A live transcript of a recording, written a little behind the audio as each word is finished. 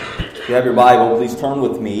you have your Bible, please turn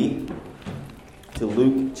with me to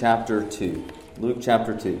Luke chapter 2. Luke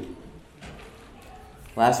chapter 2.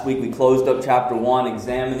 Last week we closed up chapter 1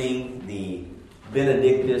 examining the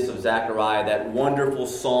Benedictus of Zechariah, that wonderful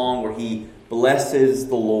song where he blesses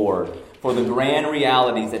the Lord for the grand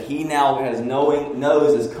realities that he now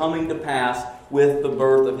knows is coming to pass with the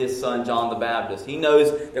birth of his son John the Baptist. He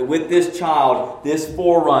knows that with this child, this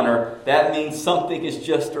forerunner, that means something is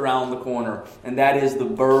just around the corner. And that is the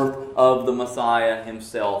birth of the Messiah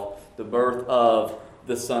himself, the birth of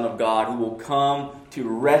the Son of God, who will come to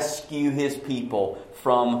rescue his people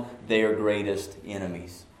from their greatest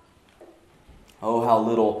enemies. Oh, how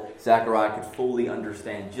little Zechariah could fully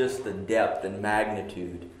understand just the depth and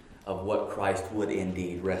magnitude of what Christ would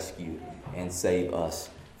indeed rescue and save us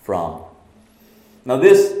from. Now,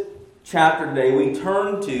 this chapter today, we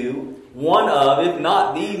turn to one of, if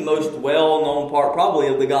not the most well-known part, probably,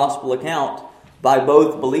 of the gospel account by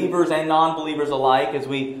both believers and non-believers alike, as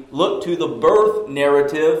we look to the birth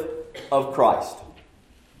narrative of Christ.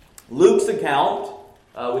 Luke's account,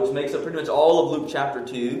 which makes up pretty much all of Luke chapter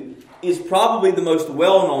 2, is probably the most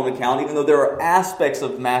well-known account, even though there are aspects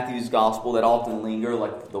of Matthew's gospel that often linger,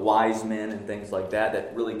 like the wise men and things like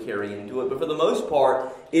that really carry into it. But for the most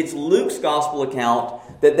part, it's Luke's gospel account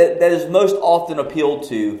that is most often appealed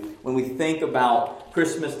to when we think about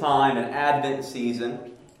Christmas time and Advent season.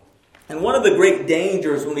 And one of the great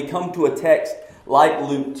dangers when we come to a text like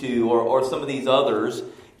Luke 2 or some of these others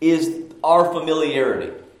is our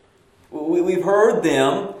familiarity. We've heard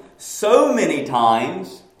them so many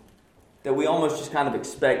times that we almost just kind of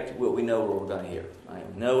expect what we know what we're going to hear.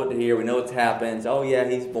 Right? We know what to hear. We know what's happened. Oh, yeah,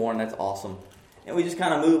 he's born. That's awesome. And we just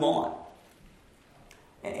kind of move on.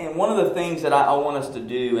 And one of the things that I want us to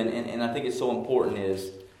do, and I think it's so important,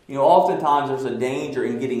 is, oftentimes there's a danger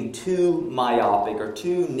in getting too myopic or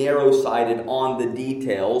too narrow-sighted on the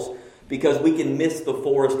details because we can miss the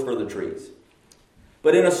forest for the trees.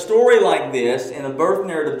 But in a story like this, in a birth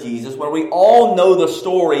narrative of Jesus, where we all know the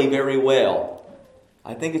story very well,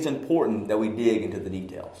 I think it's important that we dig into the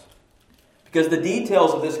details. Because the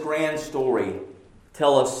details of this grand story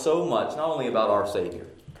tell us so much, not only about our Savior,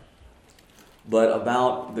 but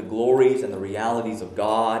about the glories and the realities of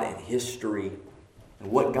God and history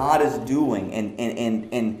and what God is doing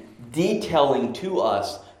and detailing to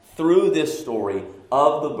us through this story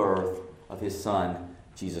of the birth of His Son,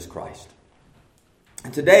 Jesus Christ.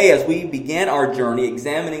 And today, as we begin our journey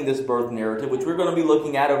examining this birth narrative, which we're going to be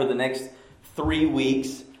looking at over the next 3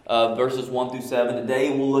 weeks, verses 1 through 7.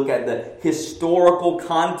 Today we'll look at the historical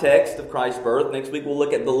context of Christ's birth. Next week we'll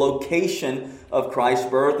look at the location of Christ's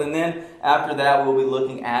birth. And then after that we'll be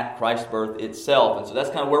looking at Christ's birth itself. And so that's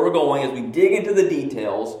kind of where we're going as we dig into the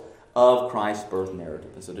details of Christ's birth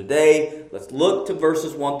narrative. And so today let's look to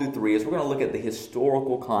verses 1 through 3 as we're going to look at the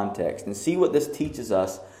historical context and see what this teaches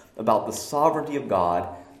us about the sovereignty of God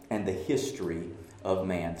and the history of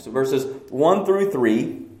man. So verses 1 through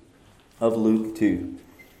 3 of Luke 2.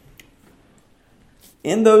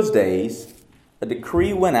 In those days, a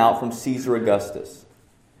decree went out from Caesar Augustus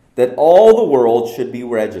that all the world should be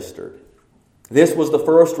registered. This was the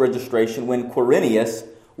first registration when Quirinius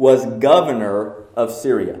was governor of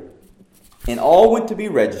Syria. And all went to be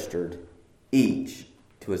registered, each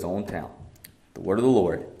to his own town. The word of the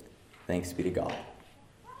Lord. Thanks be to God.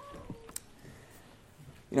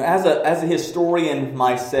 As a historian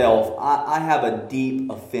myself, I have a deep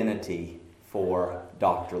affinity for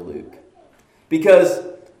Dr. Luke. Because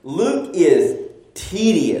Luke is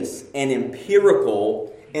tedious and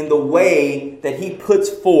empirical in the way that he puts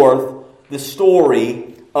forth the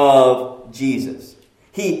story of Jesus.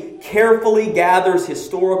 He carefully gathers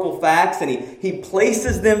historical facts and he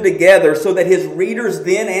places them together so that his readers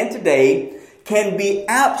then and today can be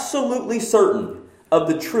absolutely certain of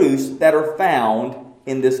the truths that are found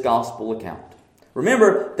in this gospel account.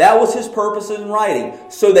 Remember, that was his purpose in writing,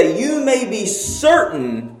 so that you may be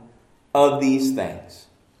certain of these things.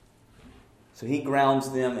 So he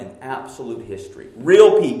grounds them in absolute history.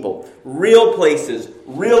 Real people, real places,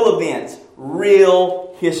 real events,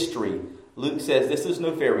 real history. Luke says this is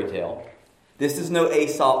no fairy tale. This is no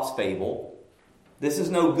Aesop's fable. This is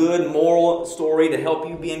no good moral story to help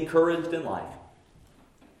you be encouraged in life.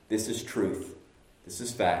 This is truth. This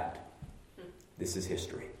is fact. This is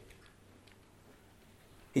history.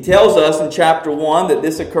 He tells us in chapter 1 that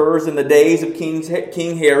this occurs in the days of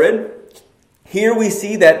King Herod. Here we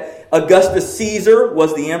see that Augustus Caesar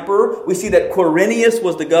was the emperor. We see that Quirinius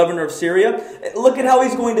was the governor of Syria. Look at how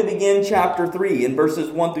he's going to begin chapter 3 in verses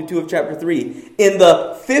 1 through 2 of chapter 3. In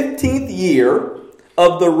the 15th year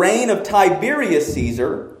of the reign of Tiberius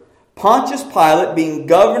Caesar, Pontius Pilate being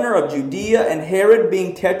governor of Judea, and Herod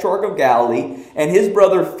being tetrarch of Galilee, and his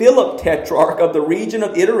brother Philip tetrarch of the region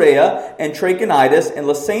of Iturea and Trachonitis, and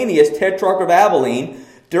Lysanias tetrarch of Abilene,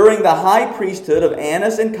 during the high priesthood of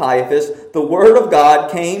Annas and Caiaphas, the word of God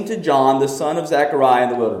came to John, the son of Zechariah, in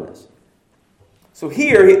the wilderness. So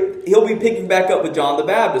here, he'll be picking back up with John the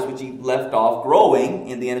Baptist, which he left off growing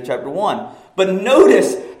in the end of chapter 1. But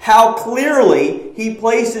notice how clearly he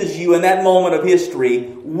places you in that moment of history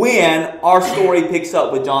when our story picks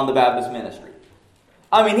up with John the Baptist's ministry.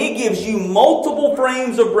 I mean, he gives you multiple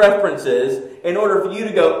frames of references in order for you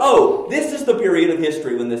to go, oh, this is the period of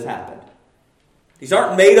history when this happened. These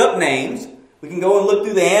aren't made up names. We can go and look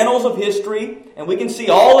through the annals of history, and we can see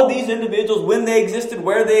all of these individuals, when they existed,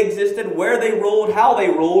 where they ruled, how they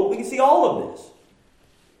ruled. We can see all of this.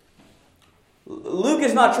 Luke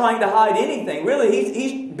is not trying to hide anything. Really,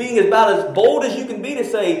 he's being about as bold as you can be to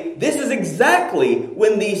say, this is exactly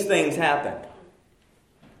when these things happened.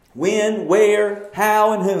 When, where,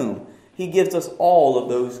 how, and whom. He gives us all of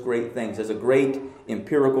those great things, as a great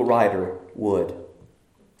empirical writer would.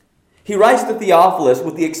 He writes to Theophilus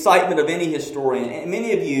with the excitement of any historian. And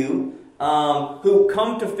many of you who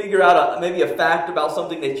come to figure out maybe a fact about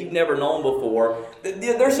something that you've never known before,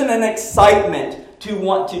 there's an excitement to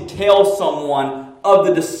want to tell someone of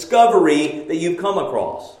the discovery that you've come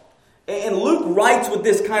across. And Luke writes with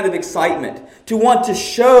this kind of excitement to want to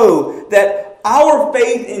show that our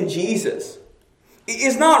faith in Jesus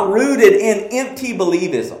is not rooted in empty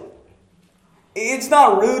believism. It's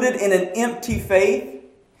not rooted in an empty faith.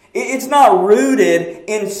 It's not rooted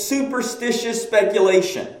in superstitious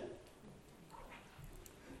speculation.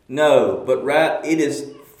 No, but it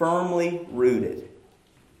is firmly rooted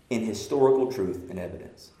in historical truth and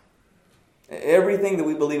evidence. Everything that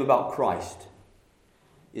we believe about Christ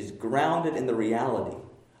is grounded in the reality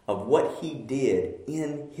of what He did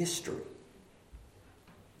in history.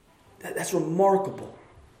 That's remarkable.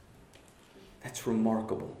 That's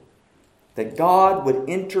remarkable. That God would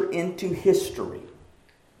enter into history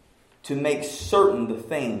to make certain the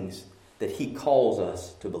things that He calls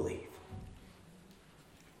us to believe.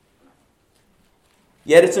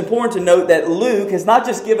 Yet it's important to note that Luke has not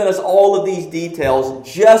just given us all of these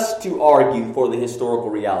details just to argue for the historical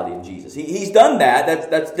reality of Jesus. He's done that.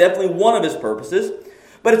 That's definitely one of his purposes.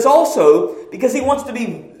 But it's also because he wants to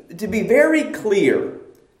be very clear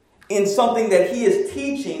in something that he is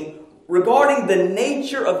teaching regarding the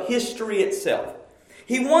nature of history itself.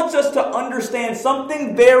 He wants us to understand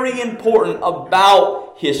something very important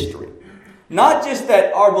about history. Not just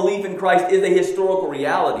that our belief in Christ is a historical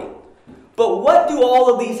reality, but what do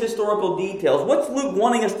all of these historical details, what's Luke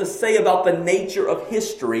wanting us to say about the nature of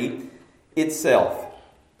history itself?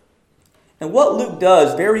 And what Luke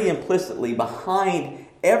does very implicitly behind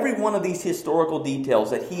every one of these historical details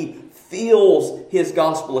that he fills his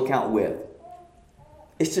gospel account with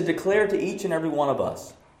is to declare to each and every one of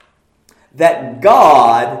us that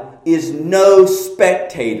God is no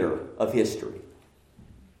spectator of history.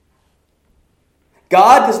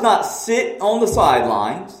 God does not sit on the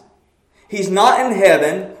sidelines. He's not in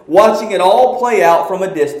heaven watching it all play out from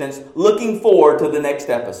a distance, looking forward to the next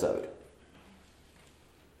episode.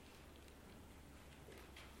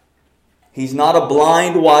 He's not a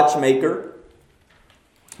blind watchmaker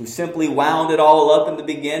who simply wound it all up in the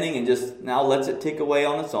beginning and just now lets it tick away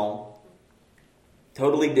on its own.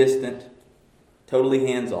 Totally distant, totally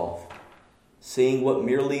hands-off, seeing what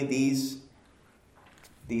merely these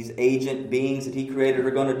agent beings that He created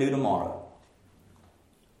are going to do tomorrow.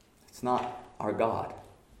 It's not our God.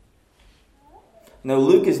 No,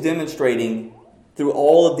 Luke is demonstrating through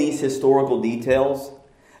all of these historical details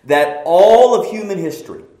that all of human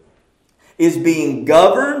history is being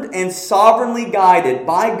governed and sovereignly guided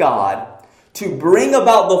by God to bring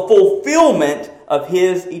about the fulfillment of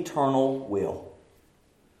His eternal will.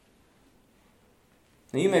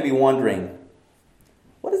 Now you may be wondering,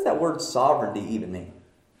 what does that word sovereignty even mean?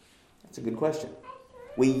 That's a good question.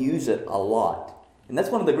 We use it a lot. And that's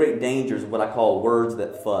one of the great dangers of what I call words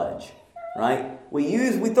that fudge. Right? We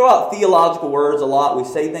throw out theological words a lot. We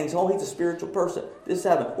say things, oh, he's a spiritual person. This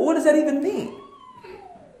happened. Well, what does that even mean?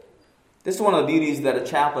 This is one of the beauties that a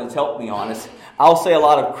chaplain's helped me on. Is I'll say a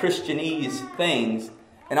lot of Christianese things,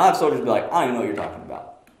 and I'll have soldiers be like, I don't even know what you're talking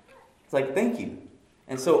about. It's like, thank you.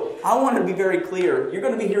 And so I want to be very clear. You're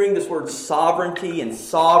going to be hearing this word sovereignty and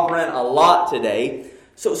sovereign a lot today.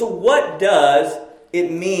 So what does it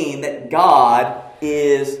mean that God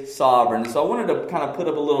is sovereign? So I wanted to kind of put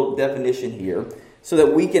up a little definition here so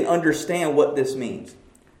that we can understand what this means.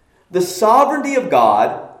 The sovereignty of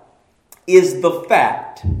God is the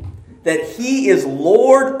fact that He is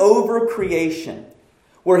Lord over creation,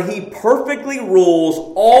 where He perfectly rules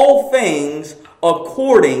all things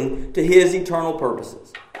according to His eternal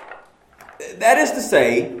purposes. That is to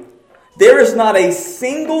say, there is not a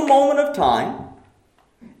single moment of time,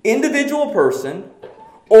 individual person,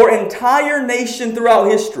 or entire nation throughout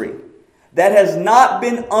history that has not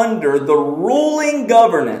been under the ruling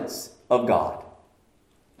governance of God.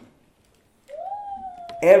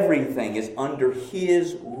 Everything is under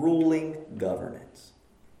His ruling governance.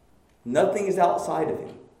 Nothing is outside of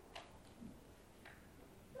Him.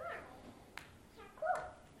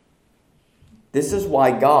 This is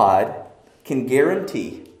why God can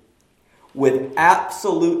guarantee with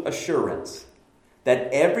absolute assurance that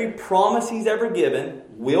every promise He's ever given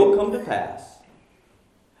will come to pass,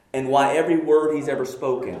 and why every word He's ever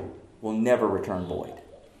spoken will never return void.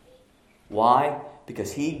 Why?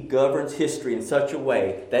 Because He governs history in such a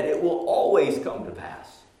way that it will always come to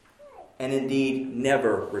pass, and indeed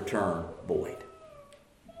never return void.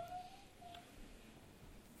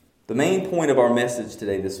 The main point of our message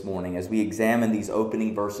today this morning, as we examine these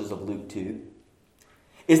opening verses of Luke 2,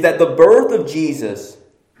 is that the birth of Jesus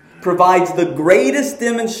provides the greatest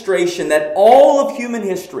demonstration that all of human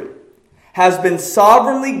history has been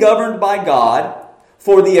sovereignly governed by God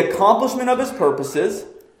for the accomplishment of His purposes,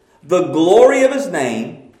 the glory of His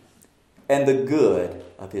name, and the good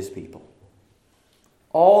of His people.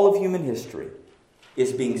 All of human history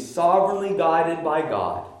is being sovereignly guided by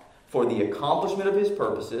God for the accomplishment of His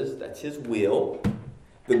purposes, that's His will,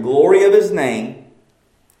 the glory of His name,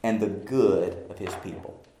 and the good of His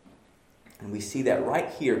people. And we see that right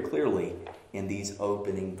here clearly in these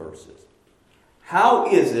opening verses. How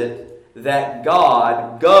is it that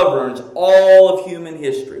God governs all of human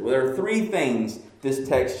history? Well, there are three things this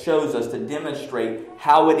text shows us to demonstrate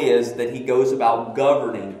how it is that He goes about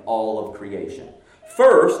governing all of creation.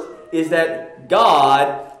 First is that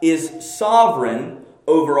God is sovereign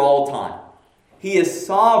over all time. He is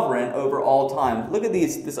sovereign over all time. Look at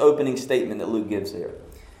this opening statement that Luke gives here.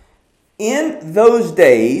 In those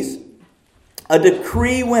days, a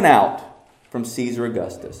decree went out from Caesar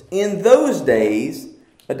Augustus. In those days,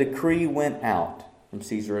 a decree went out from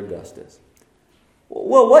Caesar Augustus.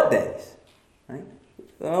 Well, what days? Right?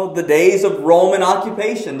 Well, the days of Roman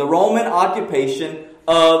occupation, the Roman occupation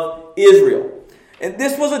of Israel. And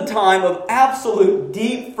this was a time of absolute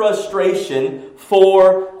deep frustration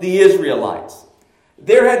for the Israelites.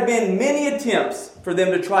 There had been many attempts for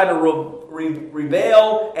them to try to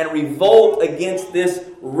rebel and revolt against this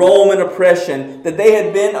Roman oppression that they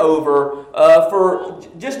had been over for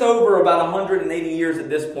just over about 180 years at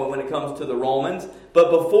this point when it comes to the Romans.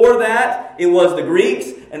 But before that, it was the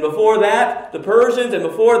Greeks, and before that, the Persians, and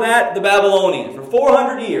before that, the Babylonians. For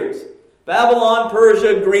 400 years, Babylon,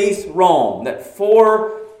 Persia, Greece, Rome, that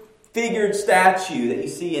four-figured statue that you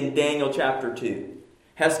see in Daniel chapter 2,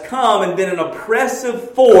 has come and been an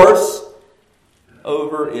oppressive force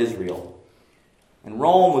over Israel. And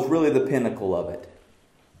Rome was really the pinnacle of it.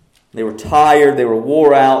 They were tired, they were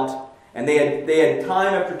wore out, and they had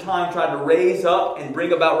time after time tried to raise up and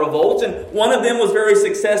bring about revolts. And one of them was very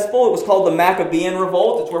successful. It was called the Maccabean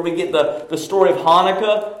Revolt. It's where we get the story of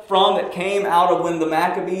Hanukkah from, that came out of when the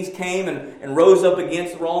Maccabees came and rose up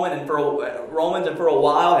against Romans, and for a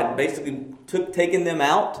while had basically taken them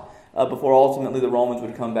out before ultimately the Romans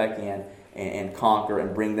would come back in and conquer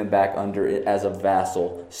and bring them back under it as a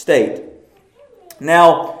vassal state.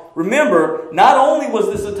 Now, remember, not only was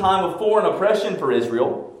this a time of foreign oppression for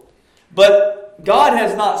Israel, but God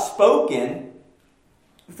has not spoken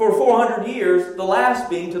for 400 years, the last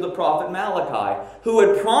being to the prophet Malachi, who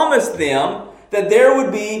had promised them that there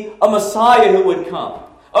would be a Messiah who would come,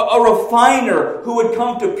 a refiner who would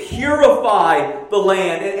come to purify the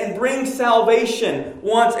land and bring salvation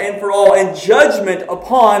once and for all, and judgment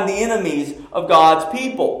upon the enemies of God's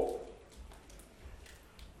people.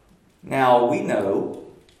 Now, we know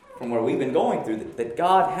from where we've been going through that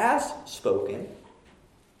God has spoken,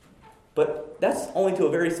 but that's only to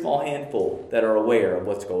a very small handful that are aware of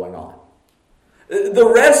what's going on.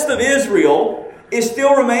 The rest of Israel is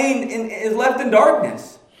left in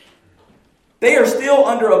darkness. They are still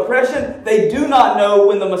under oppression. They do not know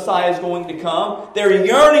when the Messiah is going to come. They're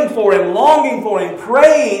yearning for Him, longing for Him,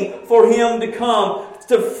 praying for Him to come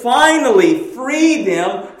to finally free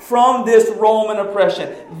them from this Roman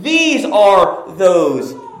oppression. These are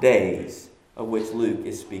those days of which Luke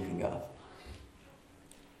is speaking of.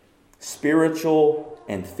 Spiritual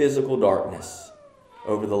and physical darkness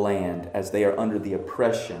over the land as they are under the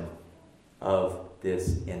oppression of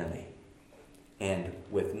this enemy. And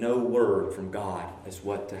with no word from God as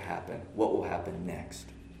what will happen next.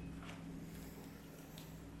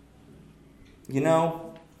 You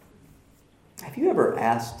know, Have you ever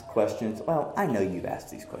asked questions? Well, I know you've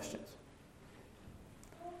asked these questions.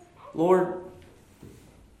 Lord,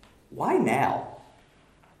 why now?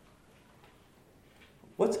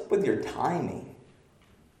 What's up with your timing?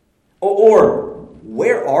 Or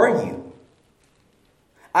where are you?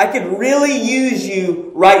 I could really use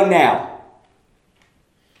you right now.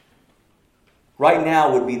 Right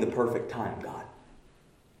now would be the perfect time, God.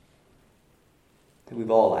 I think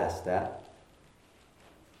we've all asked that.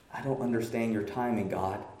 I don't understand your timing,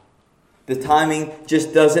 God. The timing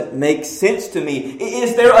just doesn't make sense to me.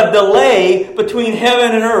 Is there a delay between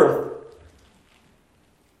heaven and earth?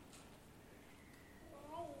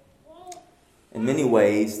 In many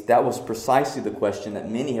ways, that was precisely the question that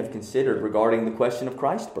many have considered regarding the question of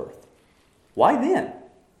Christ's birth. Why then?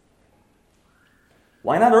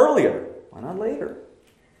 Why not earlier? Why not later?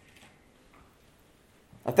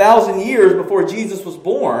 1,000 years before Jesus was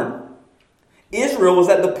born, Israel was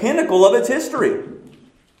at the pinnacle of its history.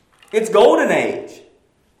 Its golden age,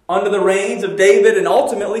 under the reigns of David and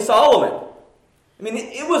ultimately Solomon. I mean,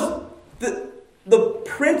 it was the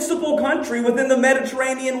principal country within the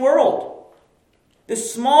Mediterranean world.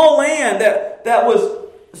 This small land that was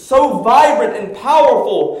so vibrant and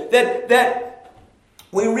powerful that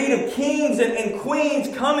we read of kings and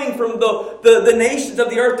queens coming from the nations of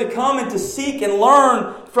the earth to come and to seek and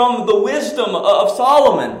learn from the wisdom of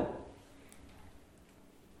Solomon.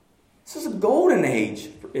 This is a golden age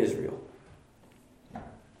for Israel.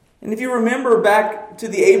 And if you remember back to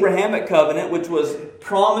the Abrahamic covenant, which was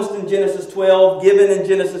promised in Genesis 12, given in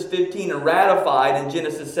Genesis 15, and ratified in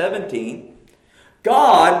Genesis 17,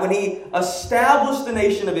 God, when He established the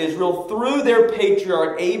nation of Israel through their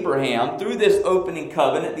patriarch Abraham, through this opening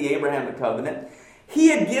covenant, the Abrahamic covenant, He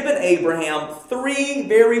had given Abraham 3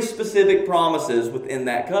 very specific promises within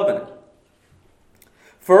that covenant.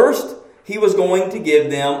 First, He was going to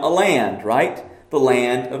give them a land, right? The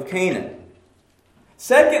land of Canaan.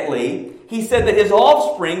 Secondly, He said that His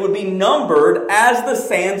offspring would be numbered as the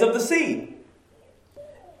sands of the sea.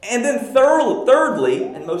 And then thirdly,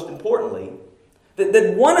 and most importantly,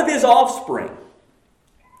 that one of His offspring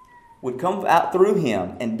would come out through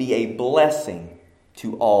him and be a blessing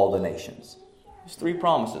to all the nations. There's 3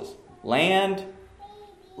 promises. Land,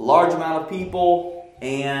 large amount of people,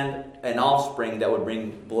 and an offspring that would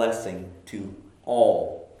bring blessing to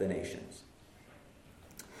all the nations.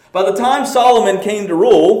 By the time Solomon came to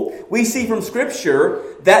rule, we see from Scripture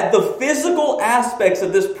that the physical aspects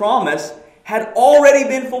of this promise had already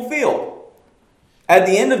been fulfilled. At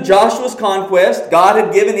the end of Joshua's conquest, God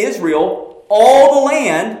had given Israel all the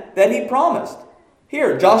land that He promised.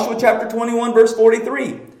 Here, Joshua chapter 21, verse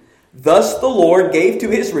 43. Thus the Lord gave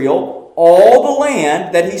to Israel all the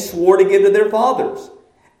land that He swore to give to their fathers.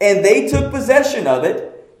 And they took possession of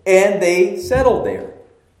it, and they settled there.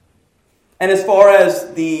 And as far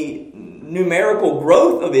as the numerical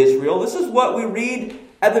growth of Israel, this is what we read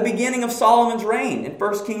at the beginning of Solomon's reign in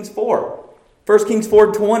 1 Kings 4. 1 Kings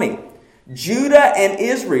 4:20. Judah and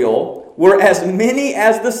Israel were as many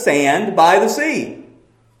as the sand by the sea.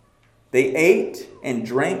 They ate and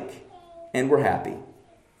drank and were happy.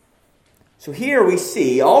 So here we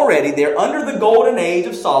see already they're under the golden age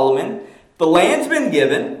of Solomon. The land's been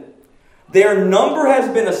given. Their number has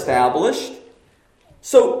been established.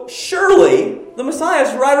 So surely the Messiah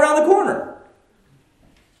is right around the corner.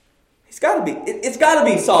 It's got to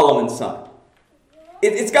be Solomon's son.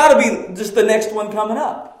 It's got to be just the next one coming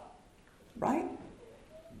up. Right?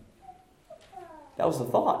 That was the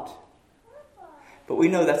thought. But we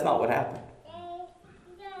know that's not what happened.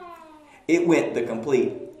 It went the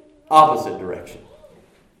complete opposite direction.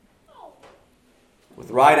 With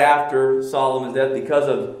right after Solomon's death, because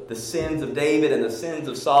of the sins of David and the sins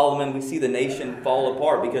of Solomon, we see the nation fall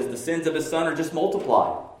apart because the sins of his son are just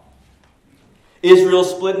multiplied. Israel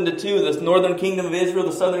split into 2, the northern kingdom of Israel,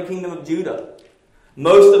 the southern kingdom of Judah.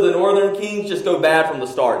 Most of the northern kings just go bad from the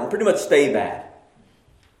start and pretty much stay bad.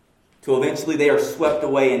 Till eventually they are swept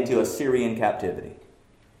away into Assyrian captivity.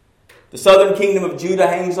 The southern kingdom of Judah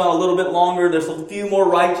hangs on a little bit longer. There's a few more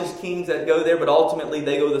righteous kings that go there, but ultimately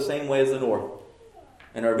they go the same way as the north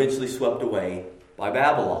and are eventually swept away by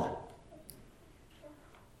Babylon.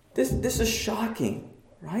 This is shocking,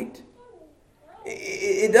 right?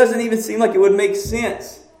 It doesn't even seem like it would make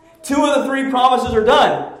sense. 2 of the 3 promises are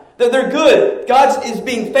done. That they're good. God is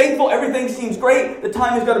being faithful. Everything seems great. The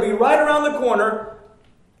time has got to be right around the corner.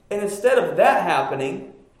 And instead of that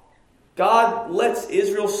happening, God lets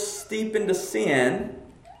Israel steep into sin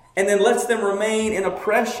and then lets them remain in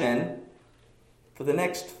oppression for the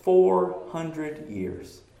next 400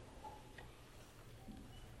 years.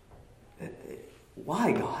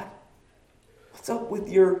 Why, God? What's up with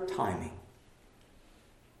your timing?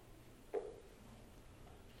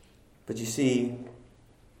 But you see,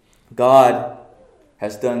 God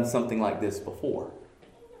has done something like this before.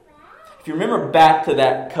 If you remember back to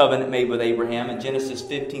that covenant made with Abraham in Genesis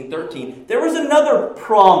 15:13, there was another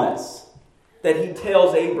promise that he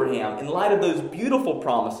tells Abraham in light of those beautiful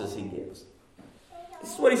promises he gives.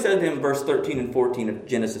 This is what he said to him in verse 13 and 14 of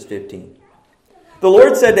Genesis 15. The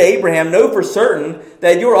Lord said to Abraham, "Know for certain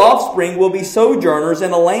that your offspring will be sojourners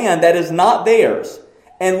in a land that is not theirs,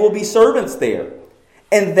 and will be servants there.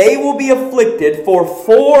 And they will be afflicted for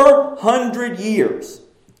 400 years.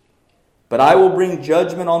 But I will bring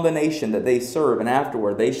judgment on the nation that they serve, and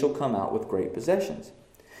afterward they shall come out with great possessions."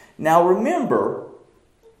 Now remember,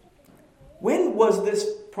 when was this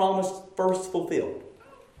promise first fulfilled?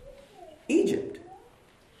 Egypt.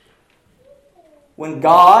 When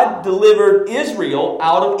God delivered Israel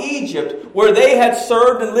out of Egypt, where they had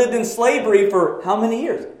served and lived in slavery for how many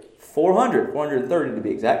years? 430 to be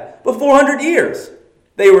exact. But 400 years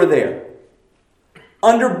they were there.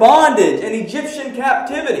 Under bondage and Egyptian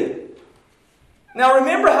captivity. Now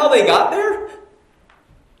remember how they got there?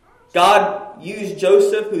 God used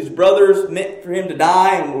Joseph, whose brothers meant for him to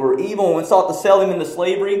die and were evil and sought to sell him into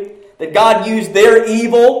slavery. That God used their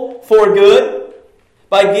evil for good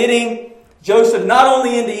by getting Joseph not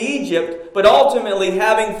only into Egypt, but ultimately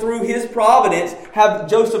having through his providence, have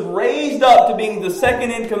Joseph raised up to being the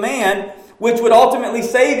second in command, which would ultimately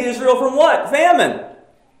save Israel from what? Famine.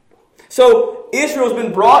 So Israel's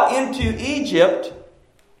been brought into Egypt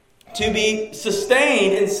to be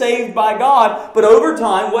sustained and saved by God. But over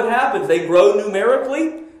time, what happens? They grow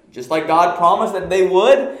numerically, just like God promised that they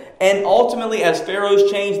would. And ultimately, as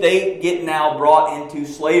Pharaoh's change, they get now brought into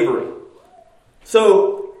slavery.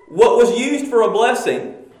 So what was used for a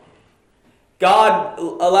blessing, God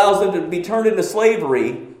allows them to be turned into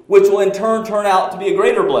slavery, which will in turn turn out to be a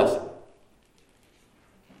greater blessing.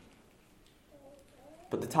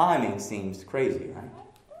 But the timing seems crazy, right?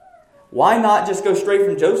 Why not just go straight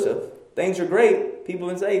from Joseph? Things are great. People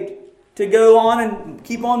have been saved. To go on and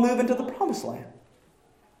keep on moving to the promised land.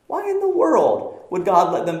 Why in the world would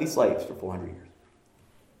God let them be slaves for 400 years?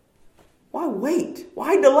 Why wait?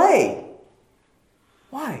 Why delay?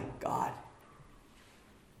 Why, God?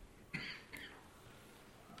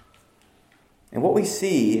 And what we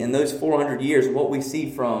see in those 400 years, what we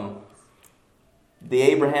see from the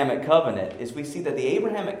Abrahamic covenant, is we see that the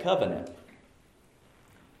Abrahamic covenant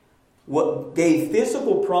what gave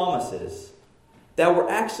physical promises that were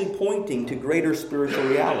actually pointing to greater spiritual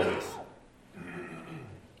realities.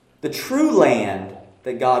 The true land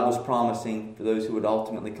that God was promising for those who would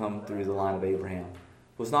ultimately come through the line of Abraham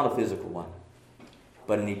was not a physical one,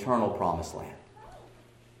 but an eternal promised land.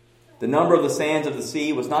 The number of the sands of the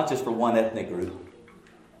sea was not just for one ethnic group,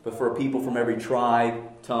 but for a people from every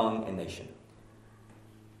tribe, tongue, and nation.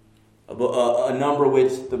 A number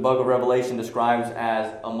which the book of Revelation describes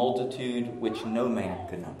as a multitude which no man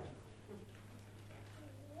could number.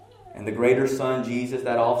 And the greater Son, Jesus,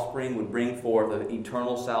 that offspring, would bring forth an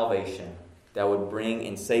eternal salvation that would bring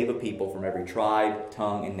and save a people from every tribe,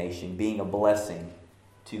 tongue, and nation, being a blessing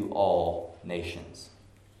to all nations.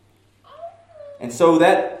 And so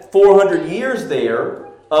that 400 years there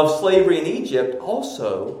of slavery in Egypt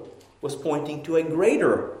also was pointing to a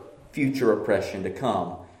greater future oppression to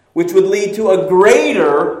come, which would lead to a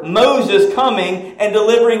greater Moses coming and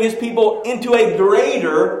delivering his people into a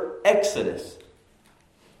greater Exodus.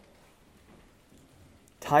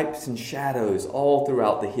 Types and shadows all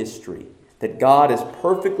throughout the history that God is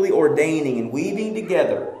perfectly ordaining and weaving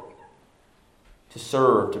together to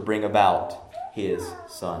serve to bring about His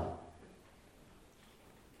Son.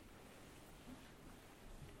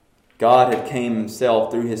 God had came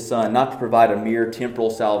Himself through His Son not to provide a mere temporal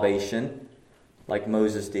salvation like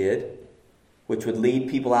Moses did, which would lead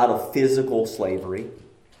people out of physical slavery,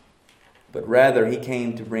 but rather He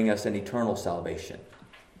came to bring us an eternal salvation,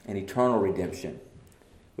 an eternal redemption,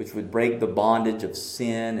 which would break the bondage of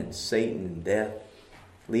sin and Satan and death,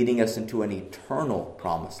 leading us into an eternal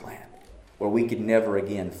promised land where we could never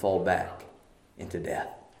again fall back into death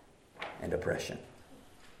and oppression.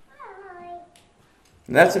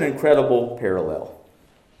 And that's an incredible parallel.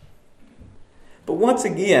 But once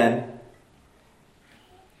again,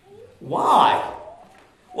 why?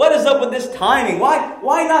 What is up with this timing?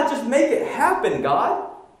 Why not just make it happen, God?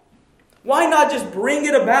 Why not just bring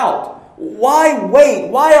it about? Why wait?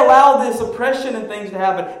 Why allow this oppression and things to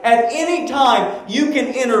happen? At any time, you can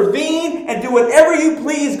intervene and do whatever you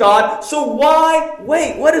please, God. So why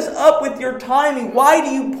wait? What is up with your timing? Why do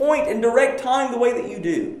you point and direct time the way that you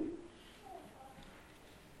do?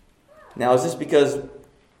 Now, is this because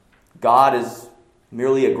God is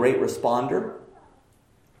merely a great responder?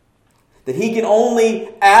 That he can only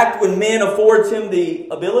act when men affords him the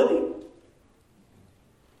ability?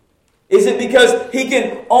 Is it because he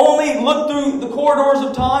can only look through the corridors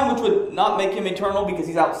of time, which would not make him eternal because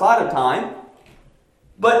he's outside of time?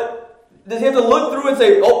 But does he have to look through and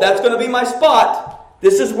say, oh, that's going to be my spot.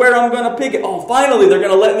 This is where I'm going to pick it. Oh, finally, they're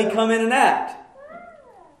going to let me come in and act.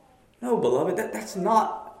 No, beloved, that's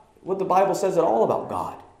not what the Bible says at all about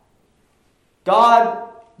God. God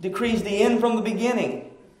decrees the end from the beginning.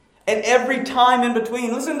 And every time in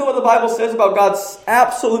between. Listen to what the Bible says about God's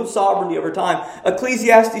absolute sovereignty over time.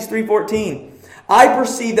 Ecclesiastes 3:14. I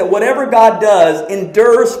perceive that whatever God does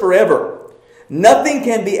endures forever. Nothing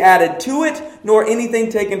can be added to it, nor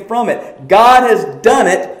anything taken from it. God has done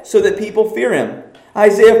it so that people fear Him.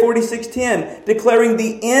 Isaiah 46:10, declaring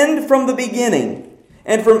the end from the beginning,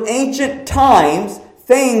 and from ancient times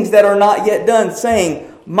things that are not yet done, saying,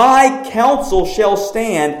 my counsel shall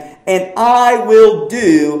stand, and I will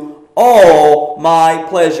do all my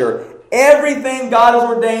pleasure. Everything God has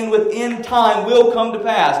ordained within time will come to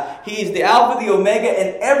pass. He is the Alpha, the Omega,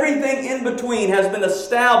 and everything in between has been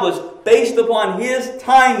established based upon His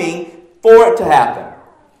timing for it to happen.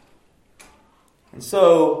 And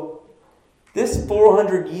so, this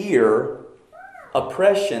 400-year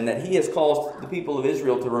oppression that He has caused the people of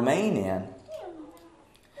Israel to remain in,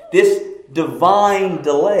 this divine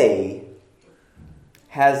delay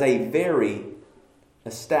has a very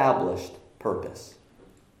established purpose.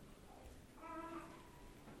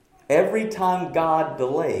 Every time God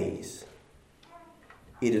delays,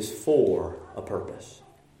 it is for a purpose.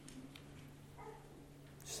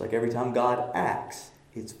 Just like every time God acts,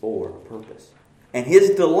 it's for a purpose. And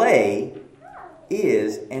His delay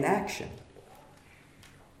is an action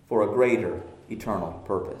for a greater eternal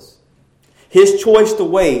purpose. His choice to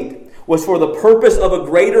wait was for the purpose of a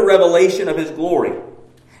greater revelation of His glory.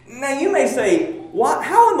 Now you may say,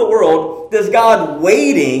 how in the world does God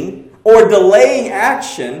waiting or delaying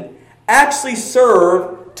action actually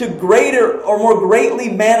serve to greater or more greatly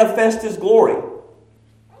manifest His glory?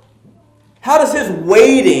 How does His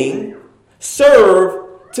waiting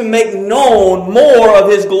serve to make known more of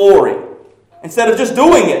His glory instead of just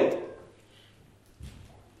doing it?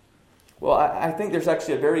 Well, I think there's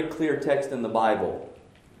actually a very clear text in the Bible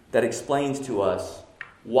that explains to us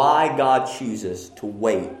why God chooses to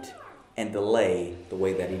wait and delay the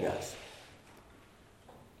way that He does.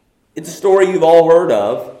 It's a story you've all heard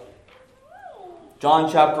of.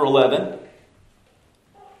 John chapter 11.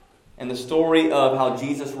 And the story of how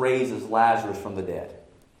Jesus raises Lazarus from the dead.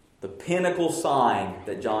 The pinnacle sign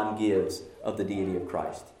that John gives of the deity of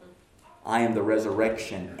Christ. I am the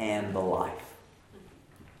resurrection and the life.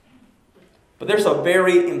 But there's a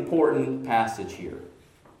very important passage here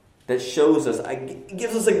that shows us,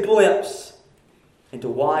 gives us a glimpse into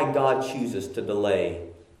why God chooses to delay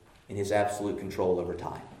in His absolute control over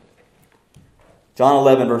time. John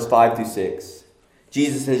 11, verse 5 through 6.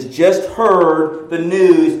 Jesus has just heard the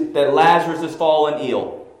news that Lazarus has fallen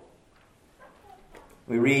ill.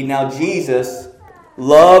 We read, now Jesus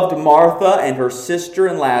loved Martha and her sister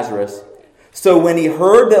and Lazarus. So when He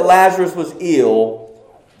heard that Lazarus was ill,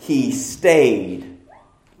 He stayed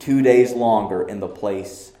 2 days longer in the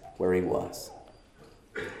place where he was.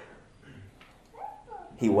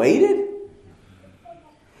 He waited.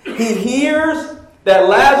 He hears that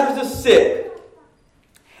Lazarus is sick.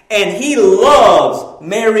 And He loves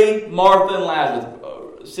Mary, Martha, and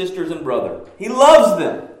Lazarus, sisters and brother. He loves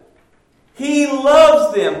them. He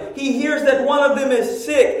loves them. He hears that one of them is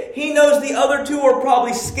sick. He knows the other two are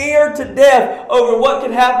probably scared to death over what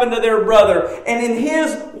could happen to their brother. And in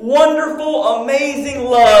His wonderful, amazing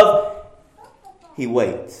love, He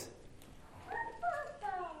waits.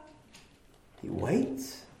 He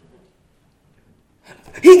waits.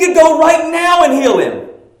 He could go right now and heal him.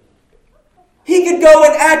 He could go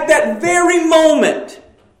and act that very moment.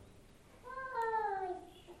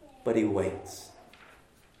 But He waits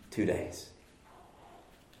 2 days.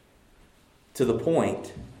 To the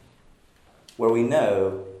point where we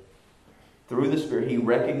know through the Spirit He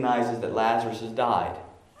recognizes that Lazarus has died.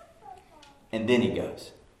 And then He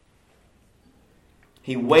goes.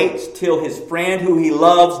 He waits till his friend who he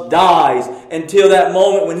loves dies, until that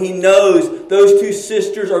moment when he knows those two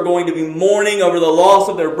sisters are going to be mourning over the loss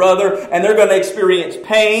of their brother, and they're going to experience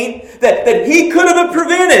pain that he could have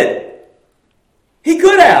prevented. He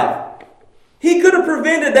could have. He could have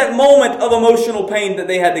prevented that moment of emotional pain that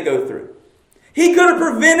they had to go through. He could have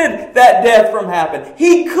prevented that death from happening.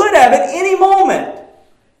 He could have at any moment.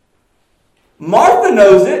 Martha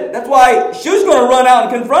knows it. That's why she was going to run out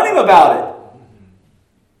and confront him about it.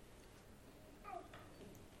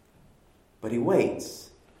 But He waits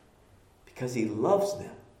because He loves them.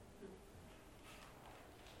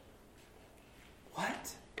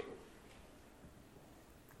 What?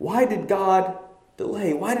 Why did God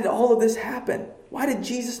delay? Why did all of this happen? Why did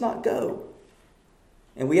Jesus not go?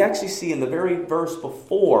 And we actually see in the very verse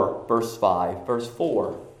before verse 5, verse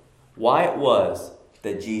 4, why it was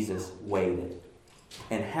that Jesus waited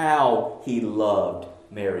and how he loved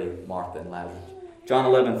Mary, Martha, and Lazarus. John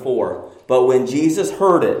 11:4. But when Jesus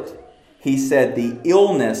heard it, he said, the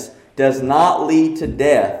illness does not lead to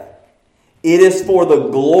death. It is for the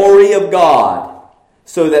glory of God,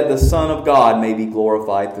 so that the Son of God may be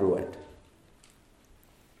glorified through it.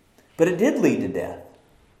 But it did lead to death.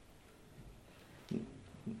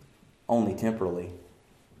 Only temporarily.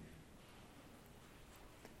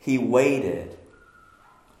 He waited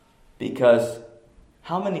because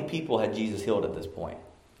how many people had Jesus healed at this point?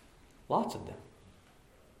 Lots of them.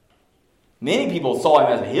 Many people saw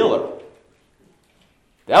him as a healer.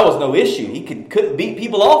 That was no issue. He couldn't beat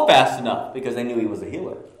people off fast enough because they knew he was a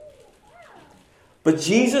healer. But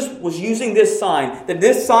Jesus was using this sign, that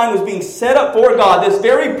this sign was being set up for God, this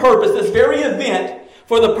very purpose, this very event,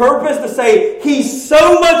 for the purpose to say, he's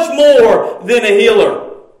so much more than a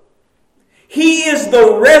healer. He is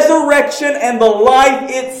the resurrection and the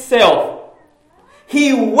life itself.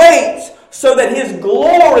 He waits so that his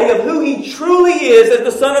glory of who he truly is as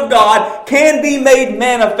the Son of God can be made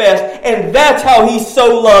manifest. And that's how he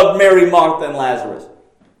so loved Mary, Martha, and Lazarus.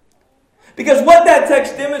 Because what that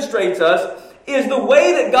text demonstrates us is the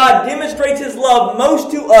way that God demonstrates his love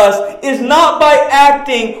most to us is not by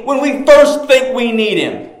acting when we first think we need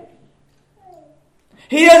him.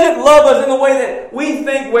 He doesn't love us in the way that we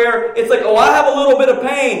think, where it's like, oh, I have a little bit of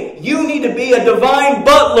pain. You need to be a divine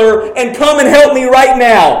butler and come and help me right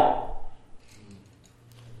now.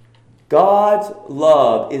 God's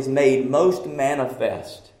love is made most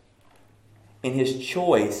manifest in his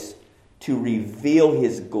choice to reveal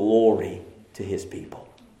his glory to his people.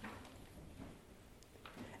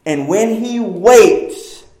 And when he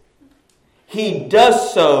waits, he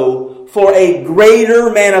does so for a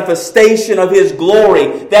greater manifestation of his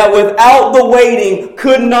glory that without the waiting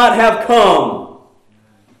could not have come.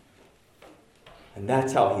 And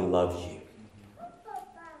that's how he loves you.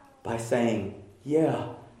 By saying, yeah,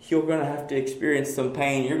 you're going to have to experience some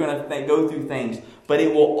pain. You're going to go through things. But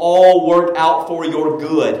it will all work out for your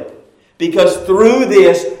good. Because through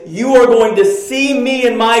this, you are going to see me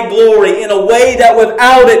in my glory in a way that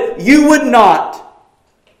without it, you would not.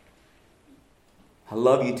 I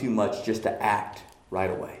love you too much just to act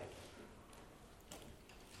right away.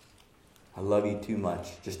 I love you too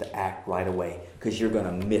much just to act right away, because you're going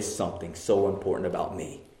to miss something so important about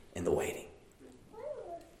me in the waiting.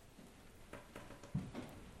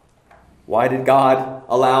 Why did God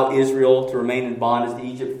allow Israel to remain in bondage to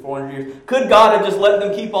Egypt for 400 years? Could God have just let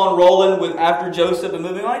them keep on rolling with after Joseph and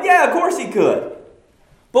moving on? Yeah, of course he could.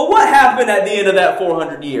 But what happened at the end of that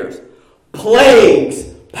 400 years? Plagues.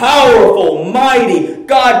 Powerful, mighty.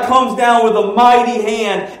 God comes down with a mighty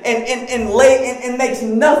hand and makes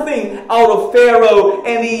nothing out of Pharaoh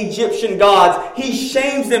and the Egyptian gods. He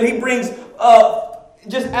shames them. He brings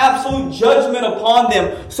just absolute judgment upon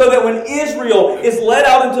them, so that when Israel is led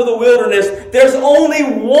out into the wilderness, there's only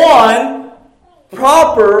one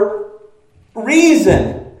proper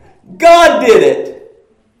reason. God did it.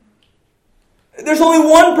 There's only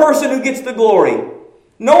one person who gets the glory.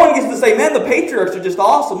 No one gets to say, man, the patriarchs are just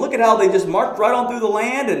awesome. Look at how they just marched right on through the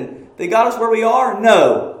land and they got us where we are.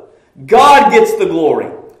 No. God gets the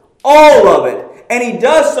glory. All of it. And he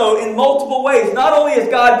does so in multiple ways. Not only is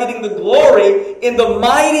God getting the glory in the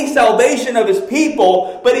mighty salvation of his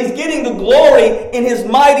people, but he's getting the glory in his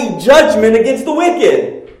mighty judgment against the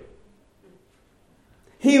wicked.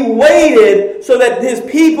 He waited so that his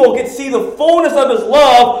people could see the fullness of his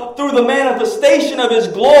love through the manifestation of his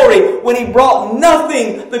glory when he brought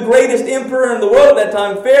nothing, the greatest emperor in the world at that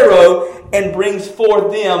time, Pharaoh, and brings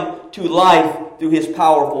forth them to life through his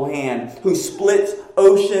powerful hand, who splits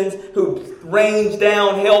oceans, who rains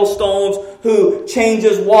down hailstones, who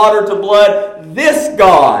changes water to blood. This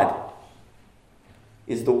God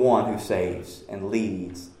is the one who saves and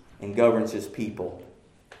leads and governs his people,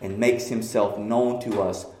 and makes himself known to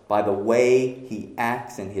us by the way he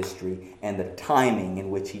acts in history and the timing in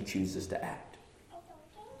which he chooses to act.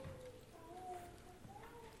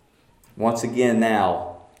 Once again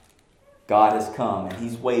now, God has come and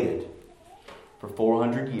he's waited for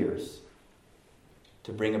 400 years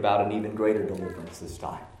to bring about an even greater deliverance this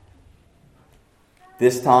time.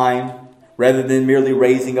 This time, rather than merely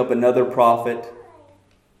raising up another prophet,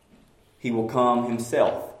 he will come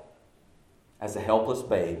himself as a helpless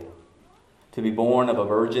babe, to be born of a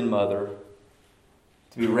virgin mother,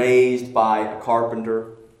 to be raised by a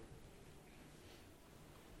carpenter,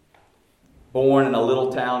 born in a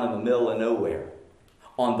little town in the middle of nowhere,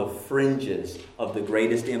 on the fringes of the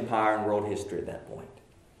greatest empire in world history at that point.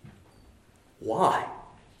 Why?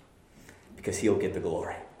 Because he'll get the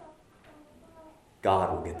glory.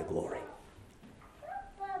 God will get the glory.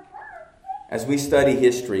 As we study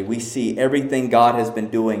history, we see everything God has been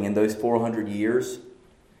doing in those 400 years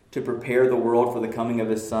to prepare the world for the coming of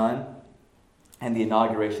His Son and the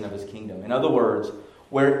inauguration of His kingdom. In other words,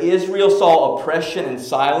 where Israel saw oppression and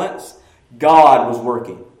silence, God was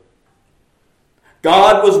working.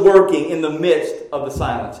 God was working in the midst of the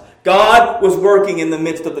silence. God was working in the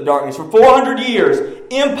midst of the darkness. For 400 years,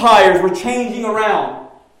 empires were changing around.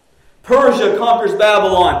 Persia conquers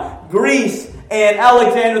Babylon. Greece and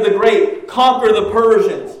Alexander the Great conquer the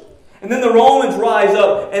Persians. And then the Romans rise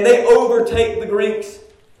up and they overtake the Greeks.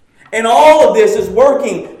 And all of this is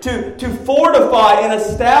working to fortify and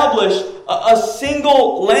establish a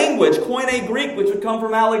single language, Koine Greek, which would come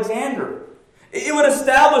from Alexander. It would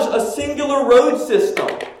establish a singular road system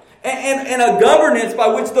and a governance by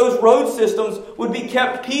which those road systems would be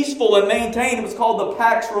kept peaceful and maintained. It was called the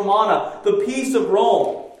Pax Romana, the peace of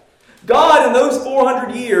Rome. God in those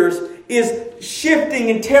 400 years is shifting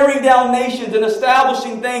and tearing down nations and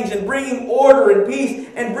establishing things and bringing order and peace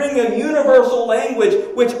and bringing a universal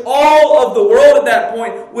language which all of the world at that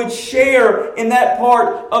point would share in that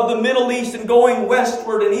part of the Middle East and going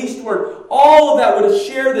westward and eastward. All of that would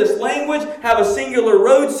share this language, have a singular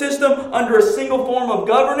road system under a single form of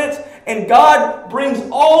governance, and God brings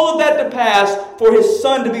all of that to pass for His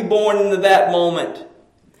Son to be born into that moment.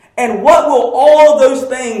 And what will all of those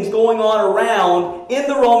things going on around in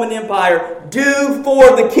the Roman Empire do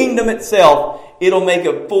for the kingdom itself? It'll make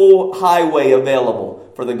a full highway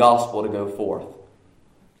available for the gospel to go forth.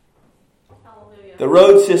 Hallelujah. The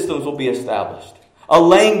road systems will be established. A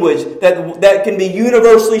language that can be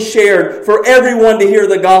universally shared for everyone to hear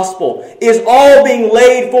the gospel is all being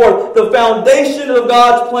laid forth. The foundation of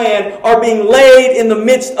God's plan are being laid in the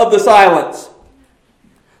midst of the silence.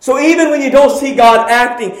 So even when you don't see God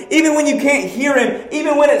acting, even when you can't hear Him,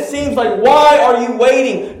 even when it seems like, why are you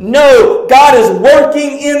waiting? No, God is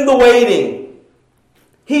working in the waiting.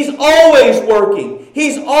 He's always working.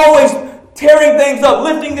 He's always tearing things up,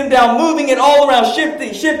 lifting them down, moving it all around,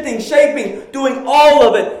 shifting, shaping, doing all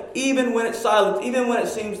of it, even when it's silent, even when it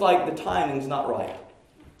seems like the timing's not right.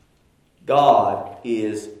 God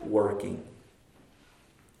is working.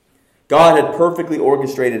 God had perfectly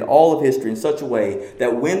orchestrated all of history in such a way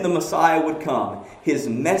that when the Messiah would come, His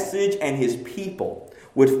message and His people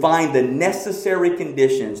would find the necessary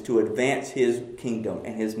conditions to advance His kingdom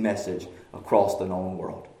and His message across the known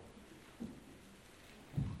world.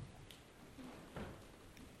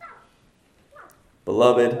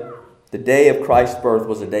 Beloved, the day of Christ's birth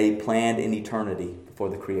was a day planned in eternity before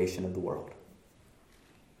the creation of the world.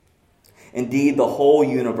 Indeed, the whole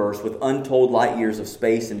universe, with untold light years of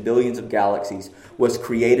space and billions of galaxies, was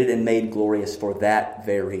created and made glorious for that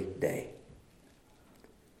very day,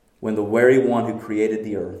 when the very one who created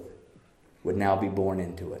the earth would now be born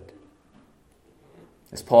into it.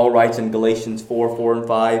 As Paul writes in Galatians 4 and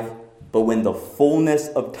 5, but when the fullness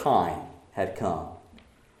of time had come,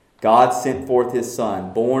 God sent forth His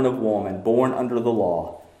Son, born of woman, born under the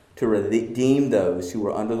law, to redeem those who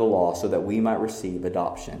were under the law so that we might receive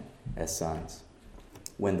adoption as sons,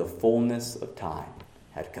 when the fullness of time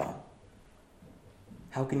had come.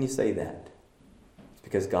 How can you say that? It's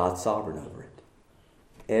because God's sovereign over it.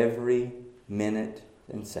 Every minute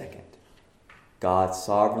and second, God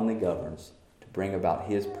sovereignly governs to bring about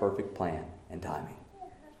His perfect plan and timing.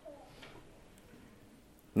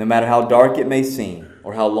 No matter how dark it may seem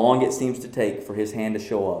or how long it seems to take for His hand to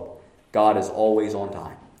show up, God is always on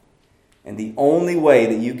time. And the only way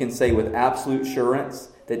that you can say with absolute assurance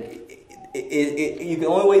that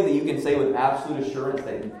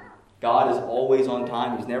God is always on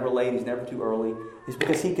time, He's never late, He's never too early, is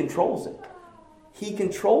because He controls it. He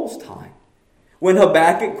controls time. When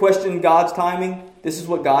Habakkuk questioned God's timing, this is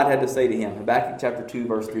what God had to say to him. Habakkuk chapter 2,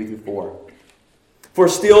 verse 3 through 4. For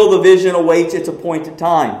still the vision awaits its appointed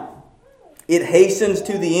time. It hastens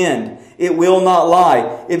to the end. It will not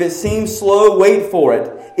lie. If it seems slow, wait for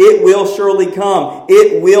it. It will surely come.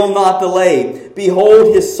 It will not delay.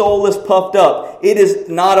 Behold, his soul is puffed up. It is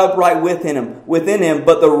not upright within him,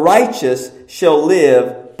 but the righteous shall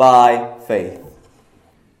live by faith.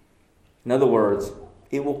 In other words,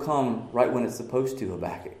 it will come right when it's supposed to,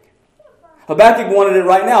 Habakkuk. Habakkuk wanted it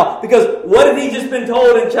right now, because what had he just been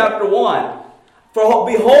told in chapter 1? For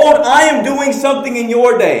behold, I am doing something in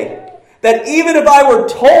your day, that even if I were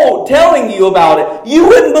telling you about it, you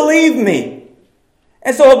wouldn't believe me.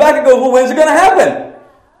 And so Habakkuk goes, well, when's it going to happen?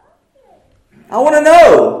 I want to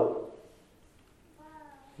know.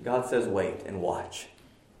 God says, wait and watch.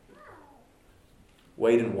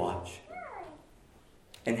 Wait and watch.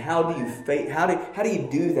 And how do you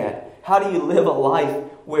do that? How do you live a life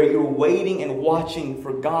where you're waiting and watching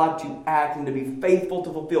for God to act and to be faithful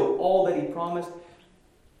to fulfill all that He promised?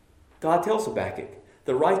 God tells Habakkuk,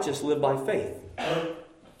 the righteous live by faith.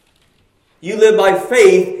 You live by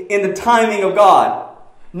faith in the timing of God,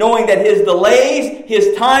 knowing that His delays,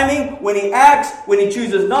 His timing, when He acts, when He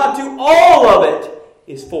chooses not to, all of it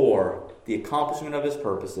is for the accomplishment of His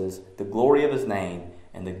purposes, the glory of His name,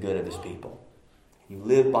 and the good of His people. You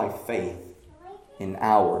live by faith in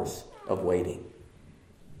hours of waiting.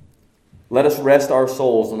 Let us rest our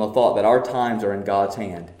souls on the thought that our times are in God's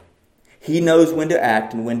hand. He knows when to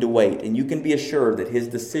act and when to wait, and you can be assured that His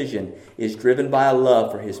decision is driven by a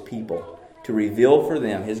love for His people, to reveal for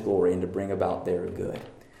them His glory and to bring about their good.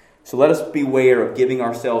 So let us beware of giving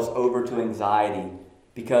ourselves over to anxiety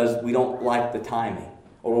because we don't like the timing,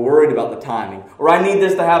 or we're worried about the timing, or I need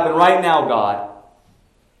this to happen right now, God.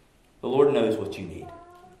 The Lord knows what you need.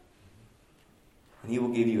 And He will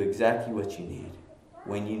give you exactly what you need,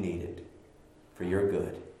 when you need it, for your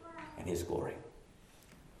good and His glory.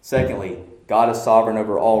 Secondly, God is sovereign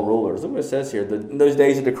over all rulers. Look what it says here. In those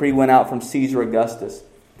days a decree went out from Caesar Augustus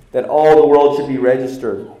that all the world should be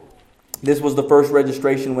registered. This was the first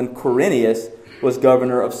registration when Quirinius was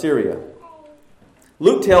governor of Syria.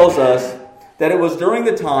 Luke tells us that it was during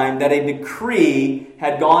the time that a decree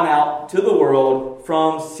had gone out to the world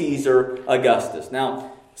from Caesar Augustus.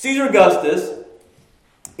 Now, Caesar Augustus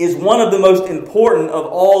is one of the most important of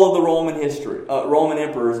all of the Roman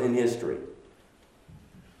emperors in history.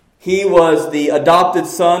 He was the adopted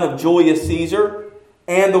son of Julius Caesar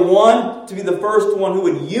and the one to be the first one who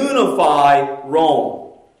would unify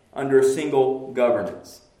Rome under a single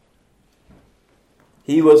governance.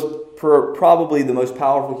 He was probably the most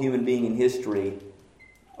powerful human being in history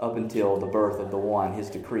up until the birth of the one his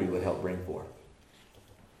decree would help bring forth.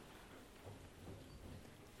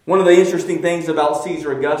 One of the interesting things about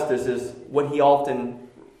Caesar Augustus is what he often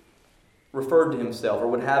referred to himself or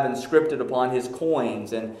would have inscripted upon his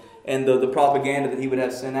coins and the propaganda that he would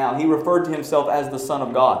have sent out. He referred to himself as the Son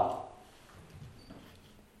of God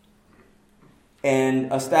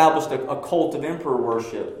and established a cult of emperor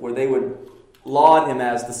worship where they would laud him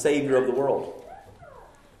as the Savior of the world,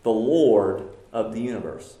 the Lord of the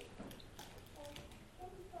universe.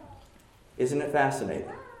 Isn't it fascinating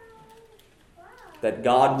that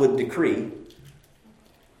God would decree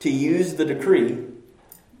to use the decree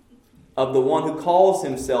of the one who calls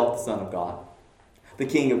himself the Son of God, the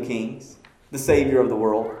King of Kings, the Savior of the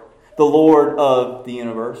world, the Lord of the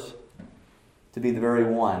universe, to be the very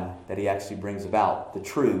one that He actually brings about, the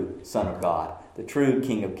true Son of God, the true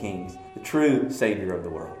King of Kings, the true Savior of the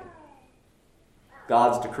world.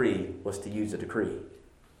 God's decree was to use a decree,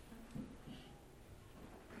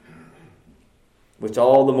 which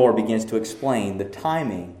all the more begins to explain the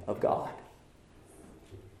timing of God,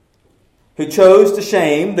 who chose to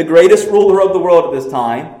shame the greatest ruler of the world at this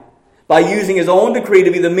time by using His own decree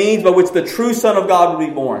to be the means by which the true Son of God would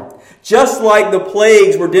be born. Just like the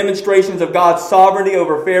plagues were demonstrations of God's sovereignty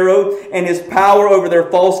over Pharaoh and His power over their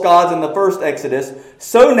false gods in the first Exodus,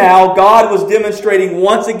 so now God was demonstrating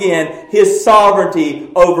once again His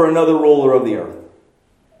sovereignty over another ruler of the earth.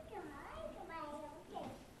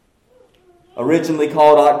 Originally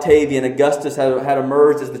called Octavian, Augustus had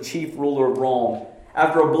emerged as the chief ruler of Rome.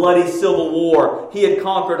 After a bloody civil war, he had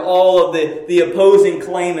conquered all of the opposing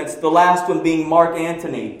claimants, the last one being Mark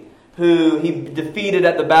Antony, who he defeated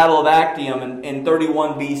at the Battle of Actium in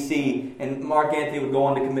 31 BC. And Mark Antony would go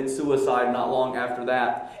on to commit suicide not long after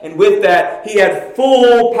that. And with that, he had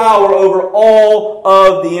full power over all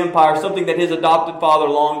of the empire, something that his adopted father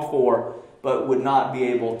longed for, but would not be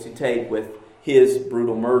able to take with his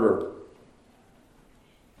brutal murder.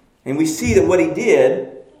 And we see that what he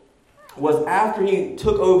did was after he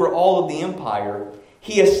took over all of the empire,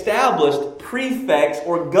 he established prefects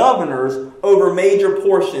or governors over major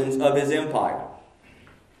portions of his empire.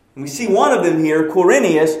 And we see one of them here,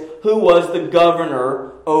 Quirinius, who was the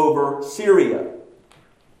governor over Syria.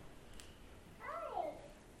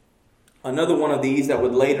 Another one of these that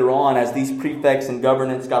would later on, as these prefects and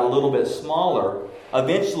governors got a little bit smaller,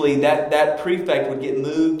 eventually that prefect would get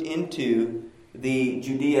moved into the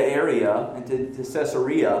Judea area, into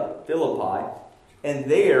Caesarea Philippi. And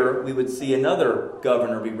there we would see another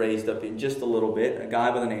governor be raised up in just a little bit, a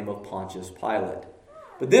guy by the name of Pontius Pilate.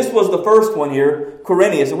 But this was the first one here,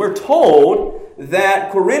 Quirinius. And we're told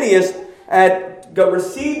that Quirinius had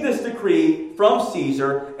received this decree from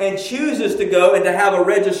Caesar and chooses to go and to have a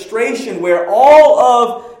registration where all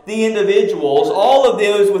of the individuals, all of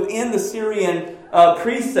those within the Syrian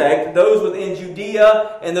pre-sect, those within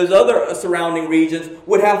Judea and those other surrounding regions,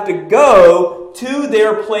 would have to go to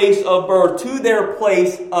their place of birth, to their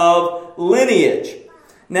place of lineage.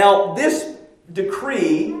 Now, this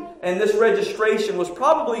decree and this registration was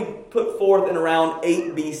probably put forth in around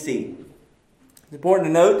 8 BC. It's important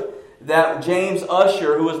to note that James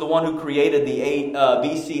Ussher, who was the one who created the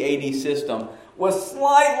BC AD system, was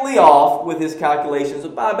slightly off with his calculations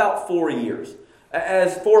by about 4 years.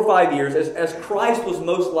 As 4 or 5 years, as Christ was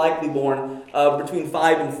most likely born between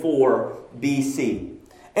 5 and 4 BC.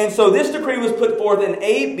 And so this decree was put forth in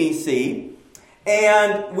 8 BC,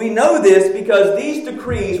 and we know this because these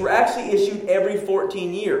decrees were actually issued every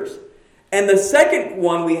 14 years. And the second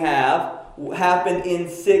one we have happened in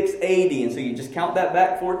 6 AD, and so you just count that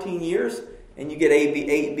back 14 years, and you get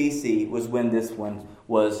 8 BC was when this one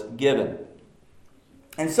was given.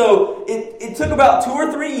 And so it took about 2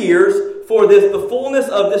 or 3 years for the fullness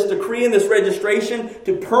of this decree and this registration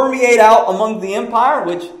to permeate out among the empire,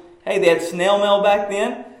 which, hey, they had snail mail back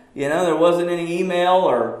then. There wasn't any email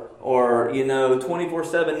or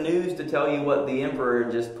 24/7 news to tell you what the emperor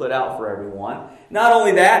just put out for everyone. Not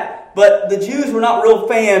only that, but the Jews were not real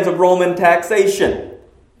fans of Roman taxation.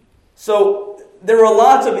 So there were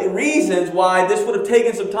lots of reasons why this would have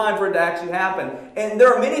taken some time for it to actually happen. And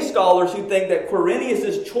there are many scholars who think that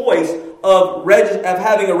Quirinius' choice of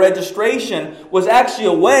having a registration was actually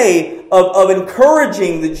a way of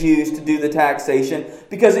encouraging the Jews to do the taxation,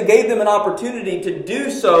 because it gave them an opportunity to do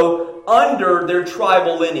so under their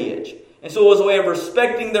tribal lineage. And so it was a way of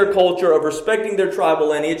respecting their culture, of respecting their tribal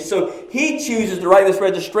lineage. So he chooses to write this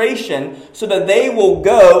registration so that they will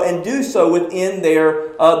go and do so within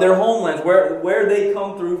their homelands, where they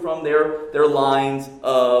come through from their lines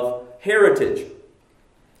of heritage.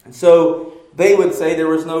 And so they would say there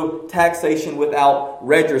was no taxation without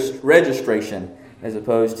registration, as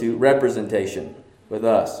opposed to representation with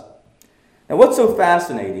us. Now, what's so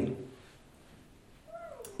fascinating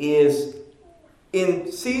is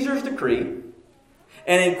in Caesar's decree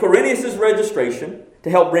and in Quirinius' registration to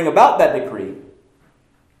help bring about that decree,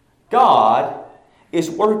 God is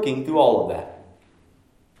working through all of that.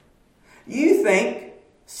 You think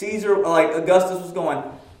Caesar, like Augustus, was going,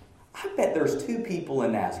 I bet there's 2 people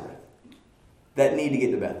in Nazareth that need to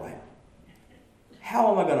get to Bethlehem.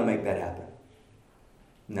 How am I going to make that happen?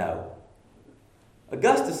 No.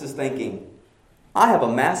 Augustus is thinking, I have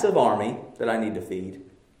a massive army that I need to feed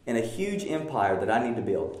and a huge empire that I need to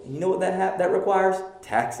build. And you know what that requires?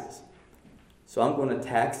 Taxes. So I'm going to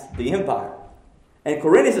tax the empire. And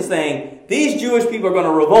Quirinius is saying, these Jewish people are going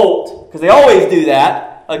to revolt, because they always do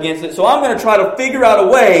that against it. So I'm going to try to figure out a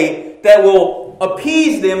way that will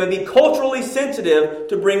appease them and be culturally sensitive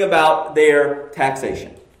to bring about their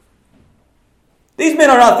taxation. These men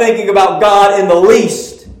are not thinking about God in the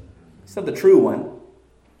least. It's not the true one.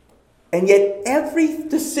 And yet every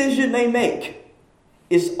decision they make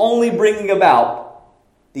is only bringing about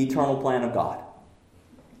the eternal plan of God.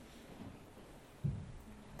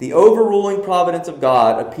 The overruling providence of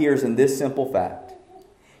God appears in this simple fact.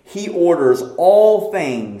 He orders all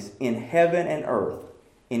things in heaven and earth,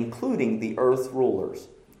 including the earth's rulers,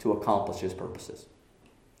 to accomplish His purposes.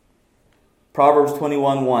 Proverbs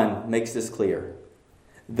 21:1 makes this clear.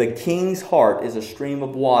 The king's heart is a stream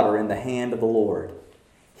of water in the hand of the Lord.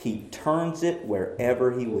 He turns it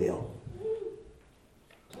wherever He will.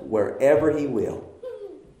 Wherever He will.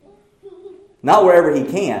 Not wherever He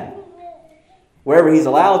can. Wherever He's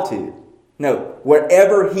allowed to. No,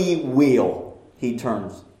 wherever He will, He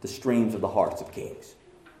turns the streams of the hearts of kings.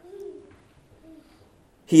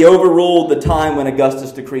 He overruled the time when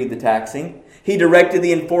Augustus decreed the taxing. He directed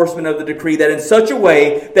the enforcement of the decree that in such a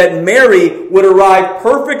way that Mary would arrive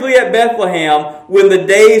perfectly at Bethlehem when the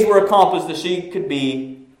days were accomplished that she could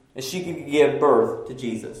give birth to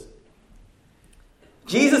Jesus.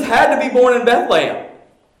 Jesus had to be born in Bethlehem,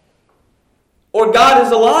 or God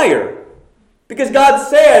is a liar. Because God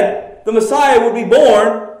said the Messiah would be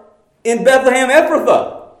born in Bethlehem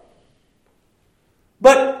Ephrathah.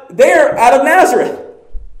 But they're out of Nazareth.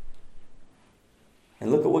 And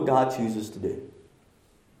look at what God chooses to do.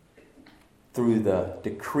 Through the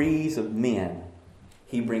decrees of men,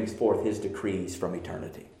 He brings forth His decrees from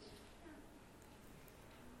eternity.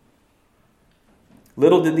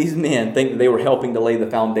 Little did these men think that they were helping to lay the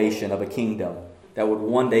foundation of a kingdom that would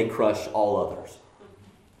one day crush all others.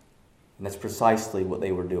 And that's precisely what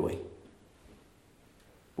they were doing.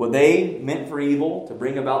 What they meant for evil, to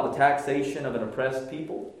bring about the taxation of an oppressed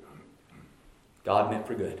people, God meant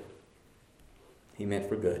for good. He meant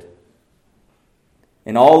for good.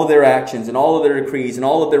 In all of their actions, and all of their decrees, and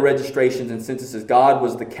all of their registrations and censuses, God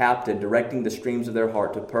was the captain directing the streams of their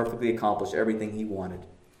heart to perfectly accomplish everything He wanted.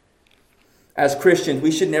 As Christians,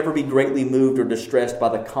 we should never be greatly moved or distressed by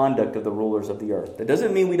the conduct of the rulers of the earth. That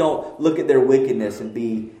doesn't mean we don't look at their wickedness and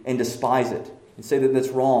despise it and say that that's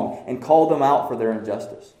wrong and call them out for their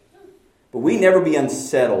injustice. But we never be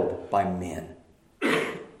unsettled by men.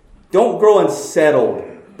 Don't grow unsettled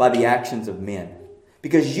by the actions of men,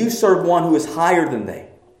 because you serve one who is higher than they.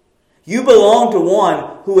 You belong to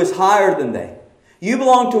one who is higher than they. You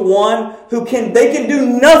belong to one who they can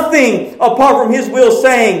do nothing apart from His will,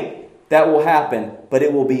 saying that will happen, but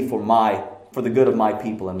it will be for the good of my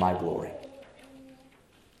people and my glory.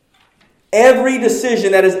 Every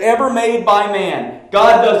decision that is ever made by man,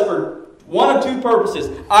 God does for one of two purposes: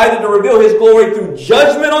 either to reveal His glory through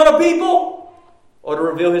judgment on a people, or to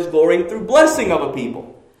reveal His glory through blessing of a people.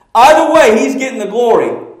 Either way, He's getting the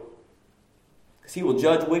glory, because He will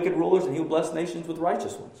judge wicked rulers and He will bless nations with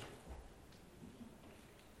righteous ones.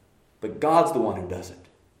 But God's the one who does it.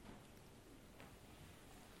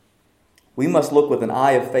 We must look with an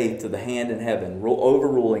eye of faith to the hand in heaven,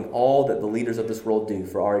 overruling all that the leaders of this world do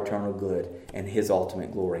for our eternal good and His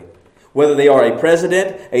ultimate glory. Whether they are a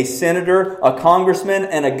president, a senator, a congressman,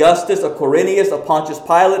 an Augustus, a Quirinius, a Pontius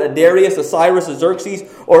Pilate, a Darius, a Cyrus, a Xerxes,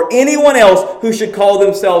 or anyone else who should call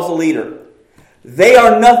themselves a leader. They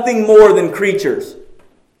are nothing more than creatures.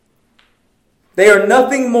 They are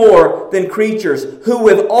nothing more than creatures who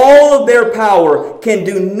with all of their power can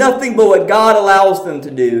do nothing but what God allows them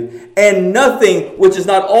to do, and nothing which is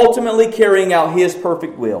not ultimately carrying out His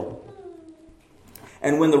perfect will.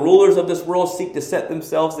 And when the rulers of this world seek to set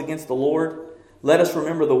themselves against the Lord, let us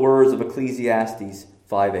remember the words of Ecclesiastes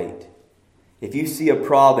 5:8. If you see a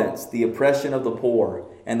province, the oppression of the poor,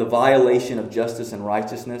 and the violation of justice and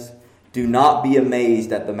righteousness, do not be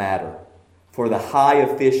amazed at the matter, for the high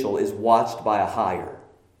official is watched by a higher,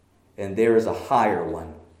 and there is a higher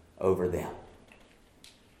one over them.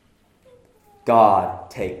 God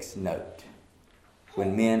takes note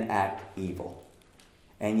when men act evil.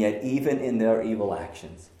 And yet, even in their evil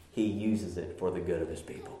actions, He uses it for the good of His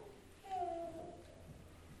people.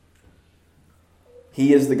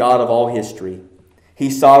 He is the God of all history.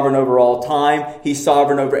 He's sovereign over all time. He's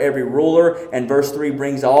sovereign over every ruler. And verse 3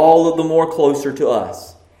 brings all of the more closer to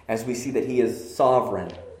us as we see that He is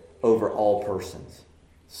sovereign over all persons.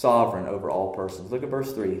 Sovereign over all persons. Look at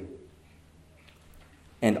verse 3.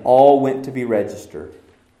 And all went to be registered,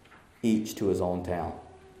 each to his own town.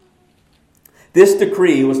 This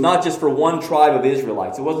decree was not just for one tribe of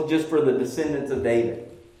Israelites. It wasn't just for the descendants of David.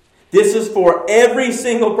 This is for every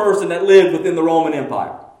single person that lived within the Roman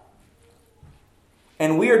Empire.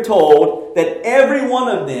 And we are told that every one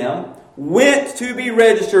of them went to be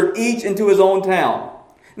registered, each into his own town.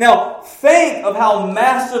 Now, think of how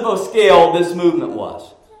massive a scale this movement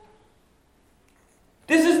was.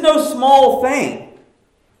 This is no small thing.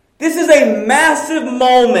 This is a massive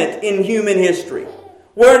moment in human history,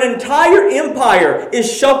 where an entire empire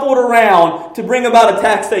is shuffled around to bring about a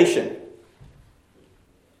taxation.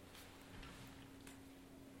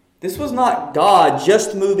 This was not God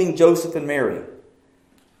just moving Joseph and Mary.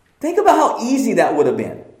 Think about how easy that would have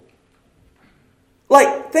been.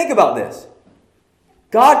 Think about this.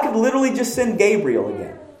 God could literally just send Gabriel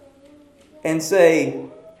again and say,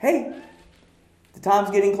 hey, the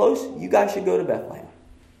time's getting close. You guys should go to Bethlehem.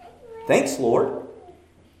 Thanks, Lord.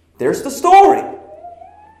 There's the story.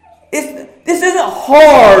 This isn't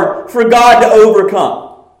hard for God to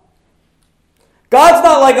overcome. God's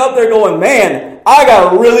not up there going, man, I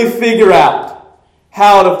got to really figure out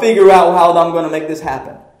how I'm going to make this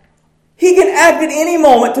happen. He can act at any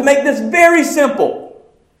moment to make this very simple.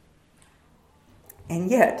 And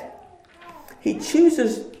yet, He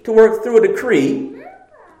chooses to work through a decree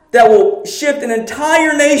that will shift an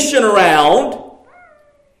entire nation around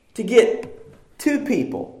to get 2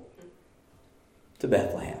 people to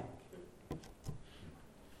Bethlehem.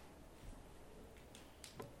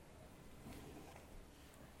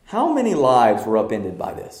 How many lives were upended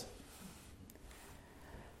by this?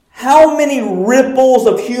 How many ripples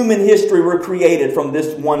of human history were created from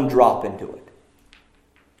this one drop into it?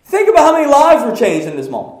 Think about how many lives were changed in this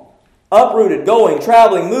moment. Uprooted, going,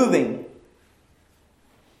 traveling, moving.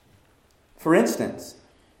 For instance,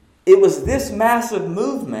 it was this massive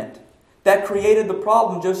movement that created the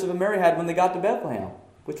problem Joseph and Mary had when they got to Bethlehem.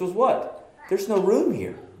 Which was what? There's no room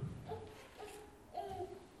here.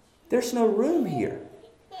 There's no room here.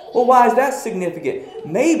 Well, why is that significant?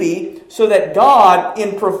 Maybe so that God,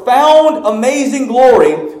 in profound, amazing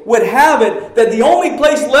glory, would have it that the only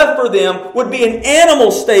place left for them would be an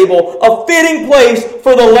animal stable, a fitting place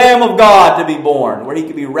for the Lamb of God to be born, where he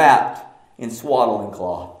could be wrapped in swaddling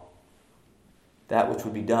cloth. That which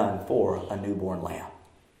would be done for a newborn lamb.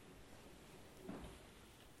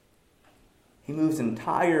 He moves an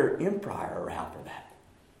entire empire around for that.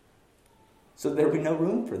 So there would be no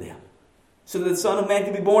room for them. So that the Son of Man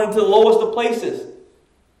could be born into the lowest of places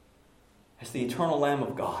as the eternal Lamb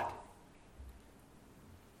of God.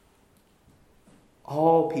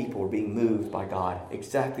 All people were being moved by God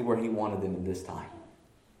exactly where he wanted them in this time.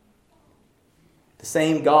 The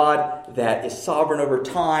same God that is sovereign over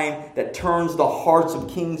time, that turns the hearts of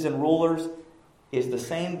kings and rulers, is the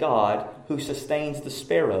same God who sustains the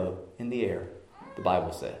sparrow in the air, the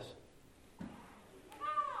Bible says.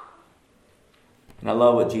 And I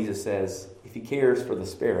love what Jesus says. If he cares for the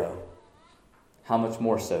sparrow, how much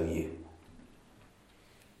more so you?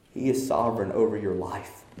 He is sovereign over your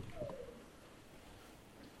life.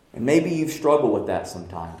 And maybe you've struggled with that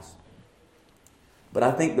sometimes. But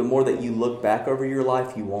I think the more that you look back over your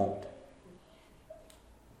life, you won't.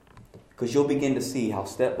 Because you'll begin to see how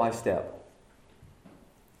step by step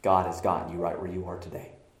God has gotten you right where you are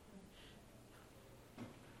today.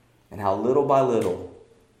 And how little by little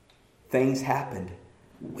things happened.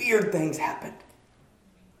 Weird things happened.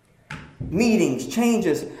 Meetings,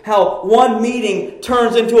 changes. How one meeting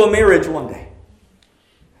turns into a marriage one day.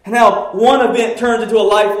 And how one event turns into a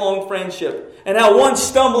lifelong friendship. And how one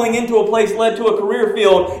stumbling into a place led to a career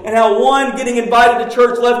field. And how one getting invited to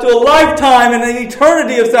church led to a lifetime and an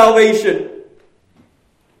eternity of salvation.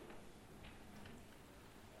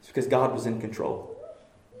 It's because God was in control.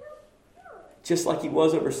 Just like he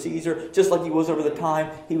was over Caesar, just like he was over the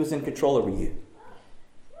time, he was in control over you.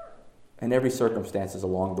 And every circumstances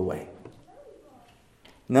along the way.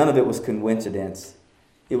 None of it was coincidence.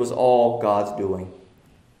 It was all God's doing.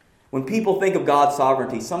 When people think of God's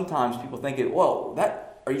sovereignty, sometimes people think, whoa,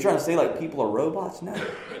 are you trying to say like people are robots? No.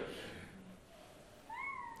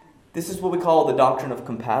 This is what we call the doctrine of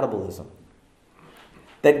compatibilism.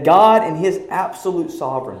 That God in his absolute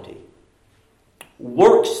sovereignty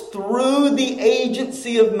works through the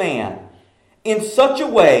agency of man in such a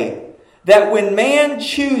way that when man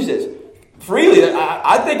chooses freely,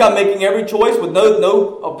 I think I'm making every choice with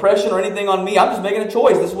no oppression or anything on me. I'm just making a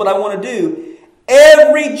choice. This is what I want to do.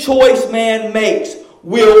 Every choice man makes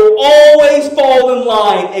will always fall in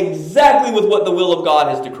line exactly with what the will of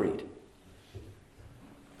God has decreed.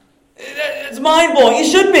 It's mind-blowing.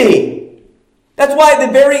 It should be. That's why at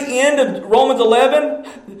the very end of Romans 11,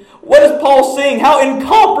 what is Paul saying? How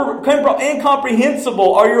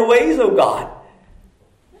incomprehensible are your ways, O God?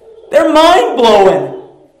 They're mind-blowing.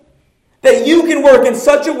 That you can work in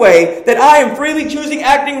such a way that I am freely choosing,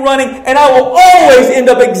 acting, running, and I will always end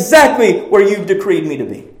up exactly where you've decreed me to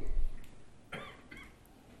be.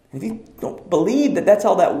 If you don't believe that that's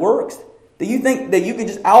how that works, that you think that you can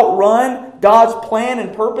just outrun God's plan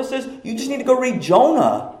and purposes, you just need to go read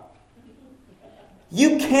Jonah.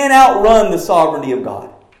 You can't outrun the sovereignty of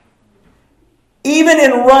God. Even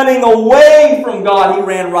in running away from God, he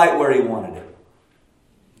ran right where he wanted it.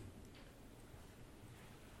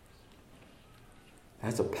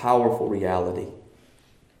 That's a powerful reality.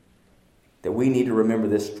 That we need to remember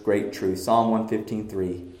this great truth. Psalm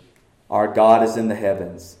 115:3. Our God is in the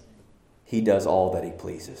heavens. He does all that he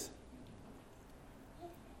pleases.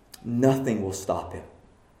 Nothing will stop him.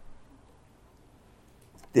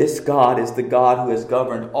 This God is the God who has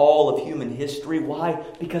governed all of human history. Why?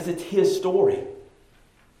 Because it's his story.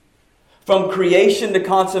 From creation to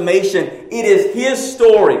consummation, it is his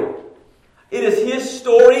story. It is his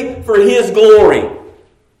story for his glory.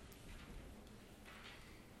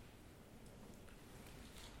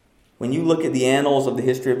 When you look at the annals of the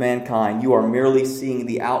history of mankind, you are merely seeing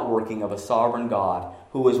the outworking of a sovereign God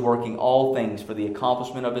who is working all things for the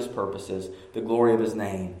accomplishment of his purposes, the glory of his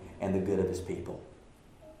name, and the good of his people.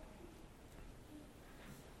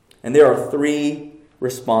 And there are three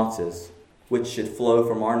responses which should flow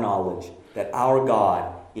from our knowledge that our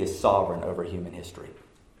God is sovereign over human history.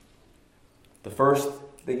 The first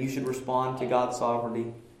that you should respond to God's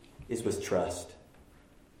sovereignty is with trust.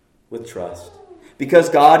 With trust. Because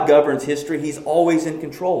God governs history, he's always in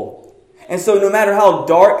control. And so no matter how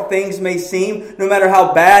dark things may seem, no matter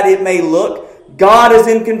how bad it may look, God is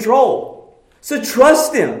in control. So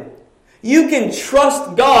trust him. You can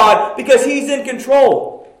trust God because he's in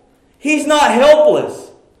control. He's not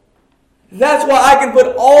helpless. That's why I can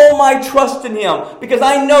put all my trust in him, because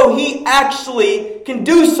I know he actually can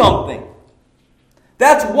do something.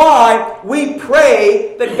 That's why we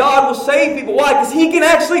pray that God will save people. Why? Because He can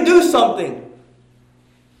actually do something.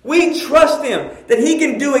 We trust Him that He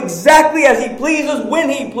can do exactly as He pleases, when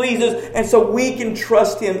He pleases, and so we can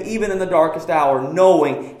trust Him even in the darkest hour,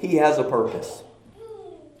 knowing He has a purpose.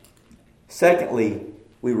 Secondly,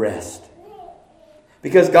 we rest.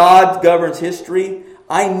 Because God governs history,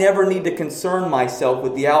 I never need to concern myself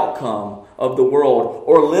with the outcome of the world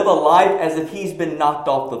or live a life as if He's been knocked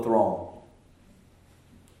off the throne.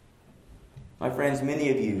 My friends,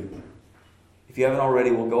 many of you, if you haven't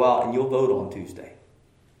already, will go out and you'll vote on Tuesday.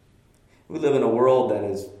 We live in a world that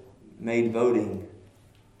has made voting,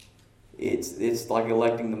 it's like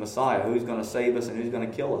electing the Messiah. Who's going to save us and who's going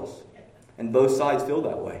to kill us? And both sides feel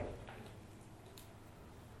that way.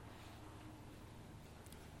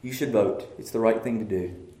 You should vote. It's the right thing to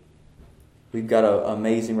do. We've got an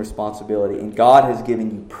amazing responsibility. And God has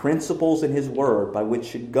given you principles in His Word by which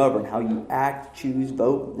should govern how you act, choose,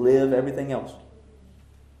 vote, live, everything else.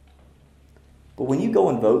 But when you go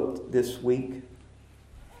and vote this week,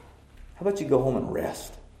 how about you go home and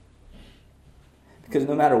rest? Because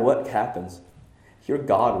no matter what happens, your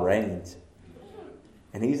God reigns.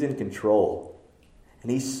 And He's in control.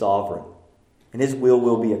 And He's sovereign. And His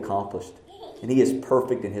will be accomplished. And He is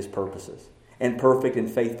perfect in His purposes. And perfect and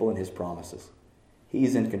faithful in His promises.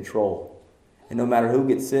 He's in control. And no matter who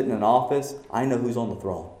gets sitting in office, I know who's on the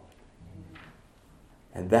throne.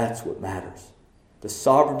 And that's what matters. The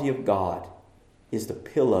sovereignty of God is the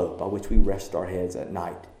pillow by which we rest our heads at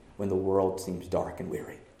night when the world seems dark and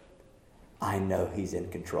weary. I know He's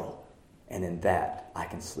in control. And in that, I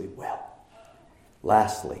can sleep well.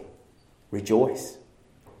 Lastly, rejoice.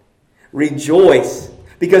 Rejoice.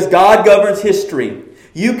 Because God governs history.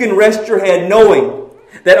 You can rest your head knowing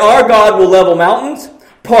that our God will level mountains,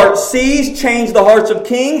 part seas, change the hearts of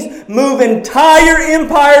kings, move entire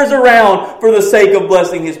empires around for the sake of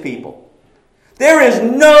blessing His people. There is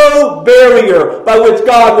no barrier by which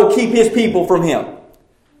God will keep His people from Him.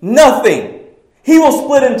 Nothing. He will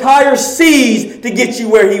split entire seas to get you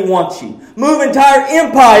where He wants you. Move entire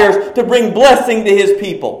empires to bring blessing to His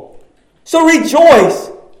people. So rejoice.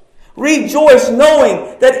 Rejoice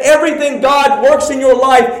knowing that everything God works in your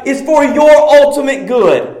life is for your ultimate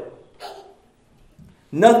good.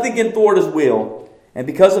 Nothing can thwart His will. And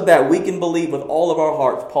because of that, we can believe with all of our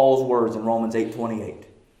hearts Paul's words in Romans 8:28.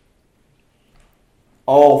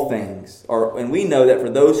 All things are, and we know that for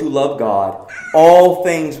those who love God, all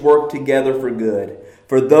things work together for good,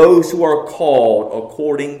 for those who are called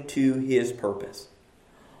according to His purpose.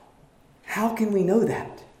 How can we know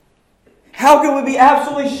that? How can we be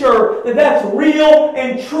absolutely sure that that's real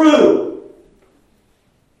and true?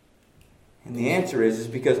 And the answer is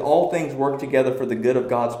because all things work together for the good of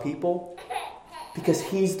God's people, because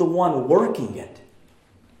He's the one working it.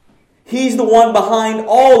 He's the one behind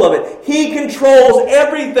all of it. He controls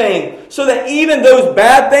everything so that even those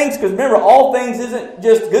bad things, because remember, all things isn't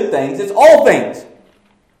just good things, it's all things.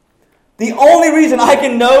 The only reason I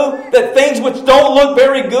can know that things which don't look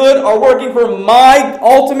very good are working for my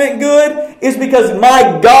ultimate good is because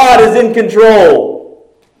my God is in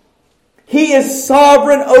control. He is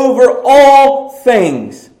sovereign over all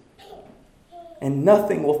things. And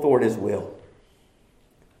nothing will thwart His will.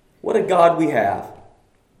 What a God we have,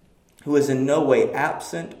 who is in no way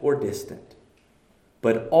absent or distant,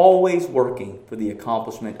 but always working for the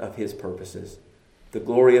accomplishment of His purposes, the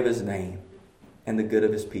glory of His name, and the good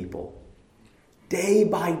of His people. Day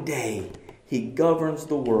by day, He governs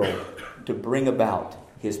the world to bring about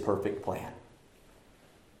His perfect plan.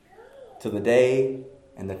 To the day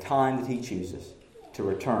and the time that He chooses to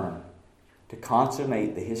return to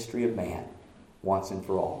consummate the history of man once and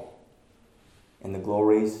for all in the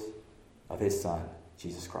glories of His Son,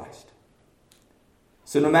 Jesus Christ.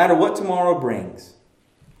 So no matter what tomorrow brings,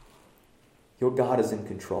 your God is in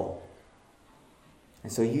control.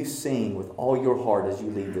 And so you sing with all your heart as you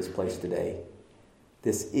leave this place today.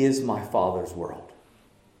 This is my Father's world.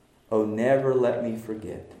 Oh, never let me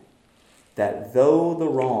forget that though the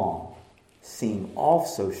wrong seem oft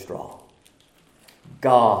so strong,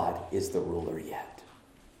 God is the ruler yet.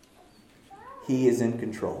 He is in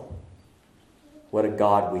control. What a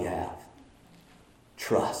God we have.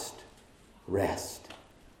 Trust, rest,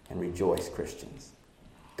 and rejoice, Christians.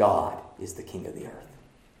 God is the King of the earth.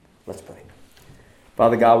 Let's pray.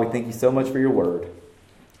 Father God, we thank You so much for Your word.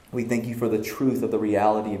 We thank You for the truth of the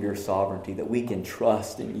reality of Your sovereignty, that we can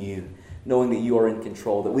trust in You, knowing that you are in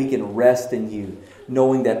control, that we can rest in you,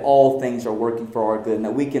 knowing that all things are working for our good, and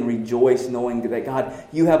that we can rejoice knowing that, God,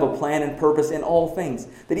 you have a plan and purpose in all things,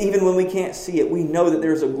 that even when we can't see it, we know that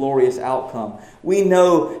there's a glorious outcome. We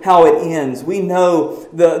know how it ends. We know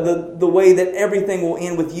the way that everything will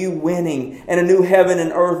end with you winning and a new heaven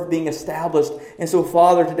and earth being established. And so,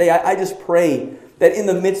 Father, today I just pray that in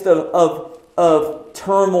the midst of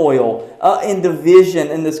turmoil and division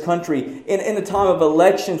in this country, in the time of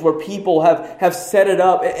elections where people have set it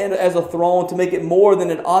up as a throne to make it more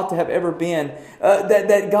than it ought to have ever been,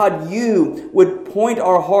 that God, you would point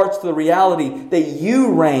our hearts to the reality that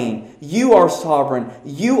you reign, you are sovereign,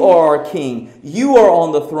 you are our King, you are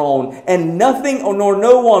on the throne, and nothing nor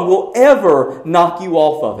no one will ever knock you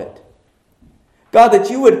off of it. God, that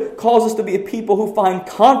you would cause us to be a people who find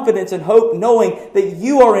confidence and hope knowing that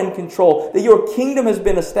you are in control, that your kingdom has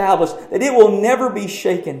been established, that it will never be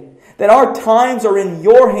shaken, that our times are in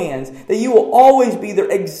your hands, that you will always be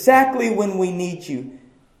there exactly when we need you,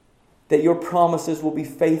 that your promises will be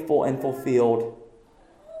faithful and fulfilled,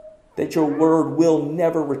 that your word will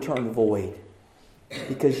never return void,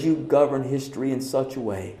 because you govern history in such a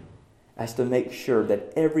way as to make sure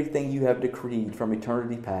that everything you have decreed from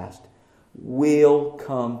eternity past will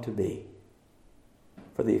come to be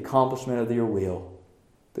for the accomplishment of your will,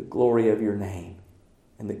 the glory of your name,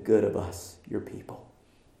 and the good of us, your people.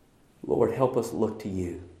 Lord, help us look to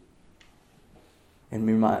you and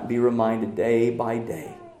be reminded day by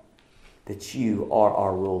day that you are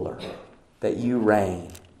our ruler, that you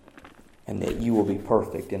reign, and that you will be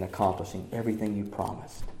perfect in accomplishing everything you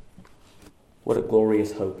promised. What a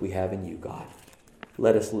glorious hope we have in you, God.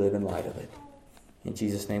 Let us live in light of it. In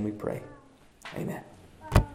Jesus' name we pray. Amen.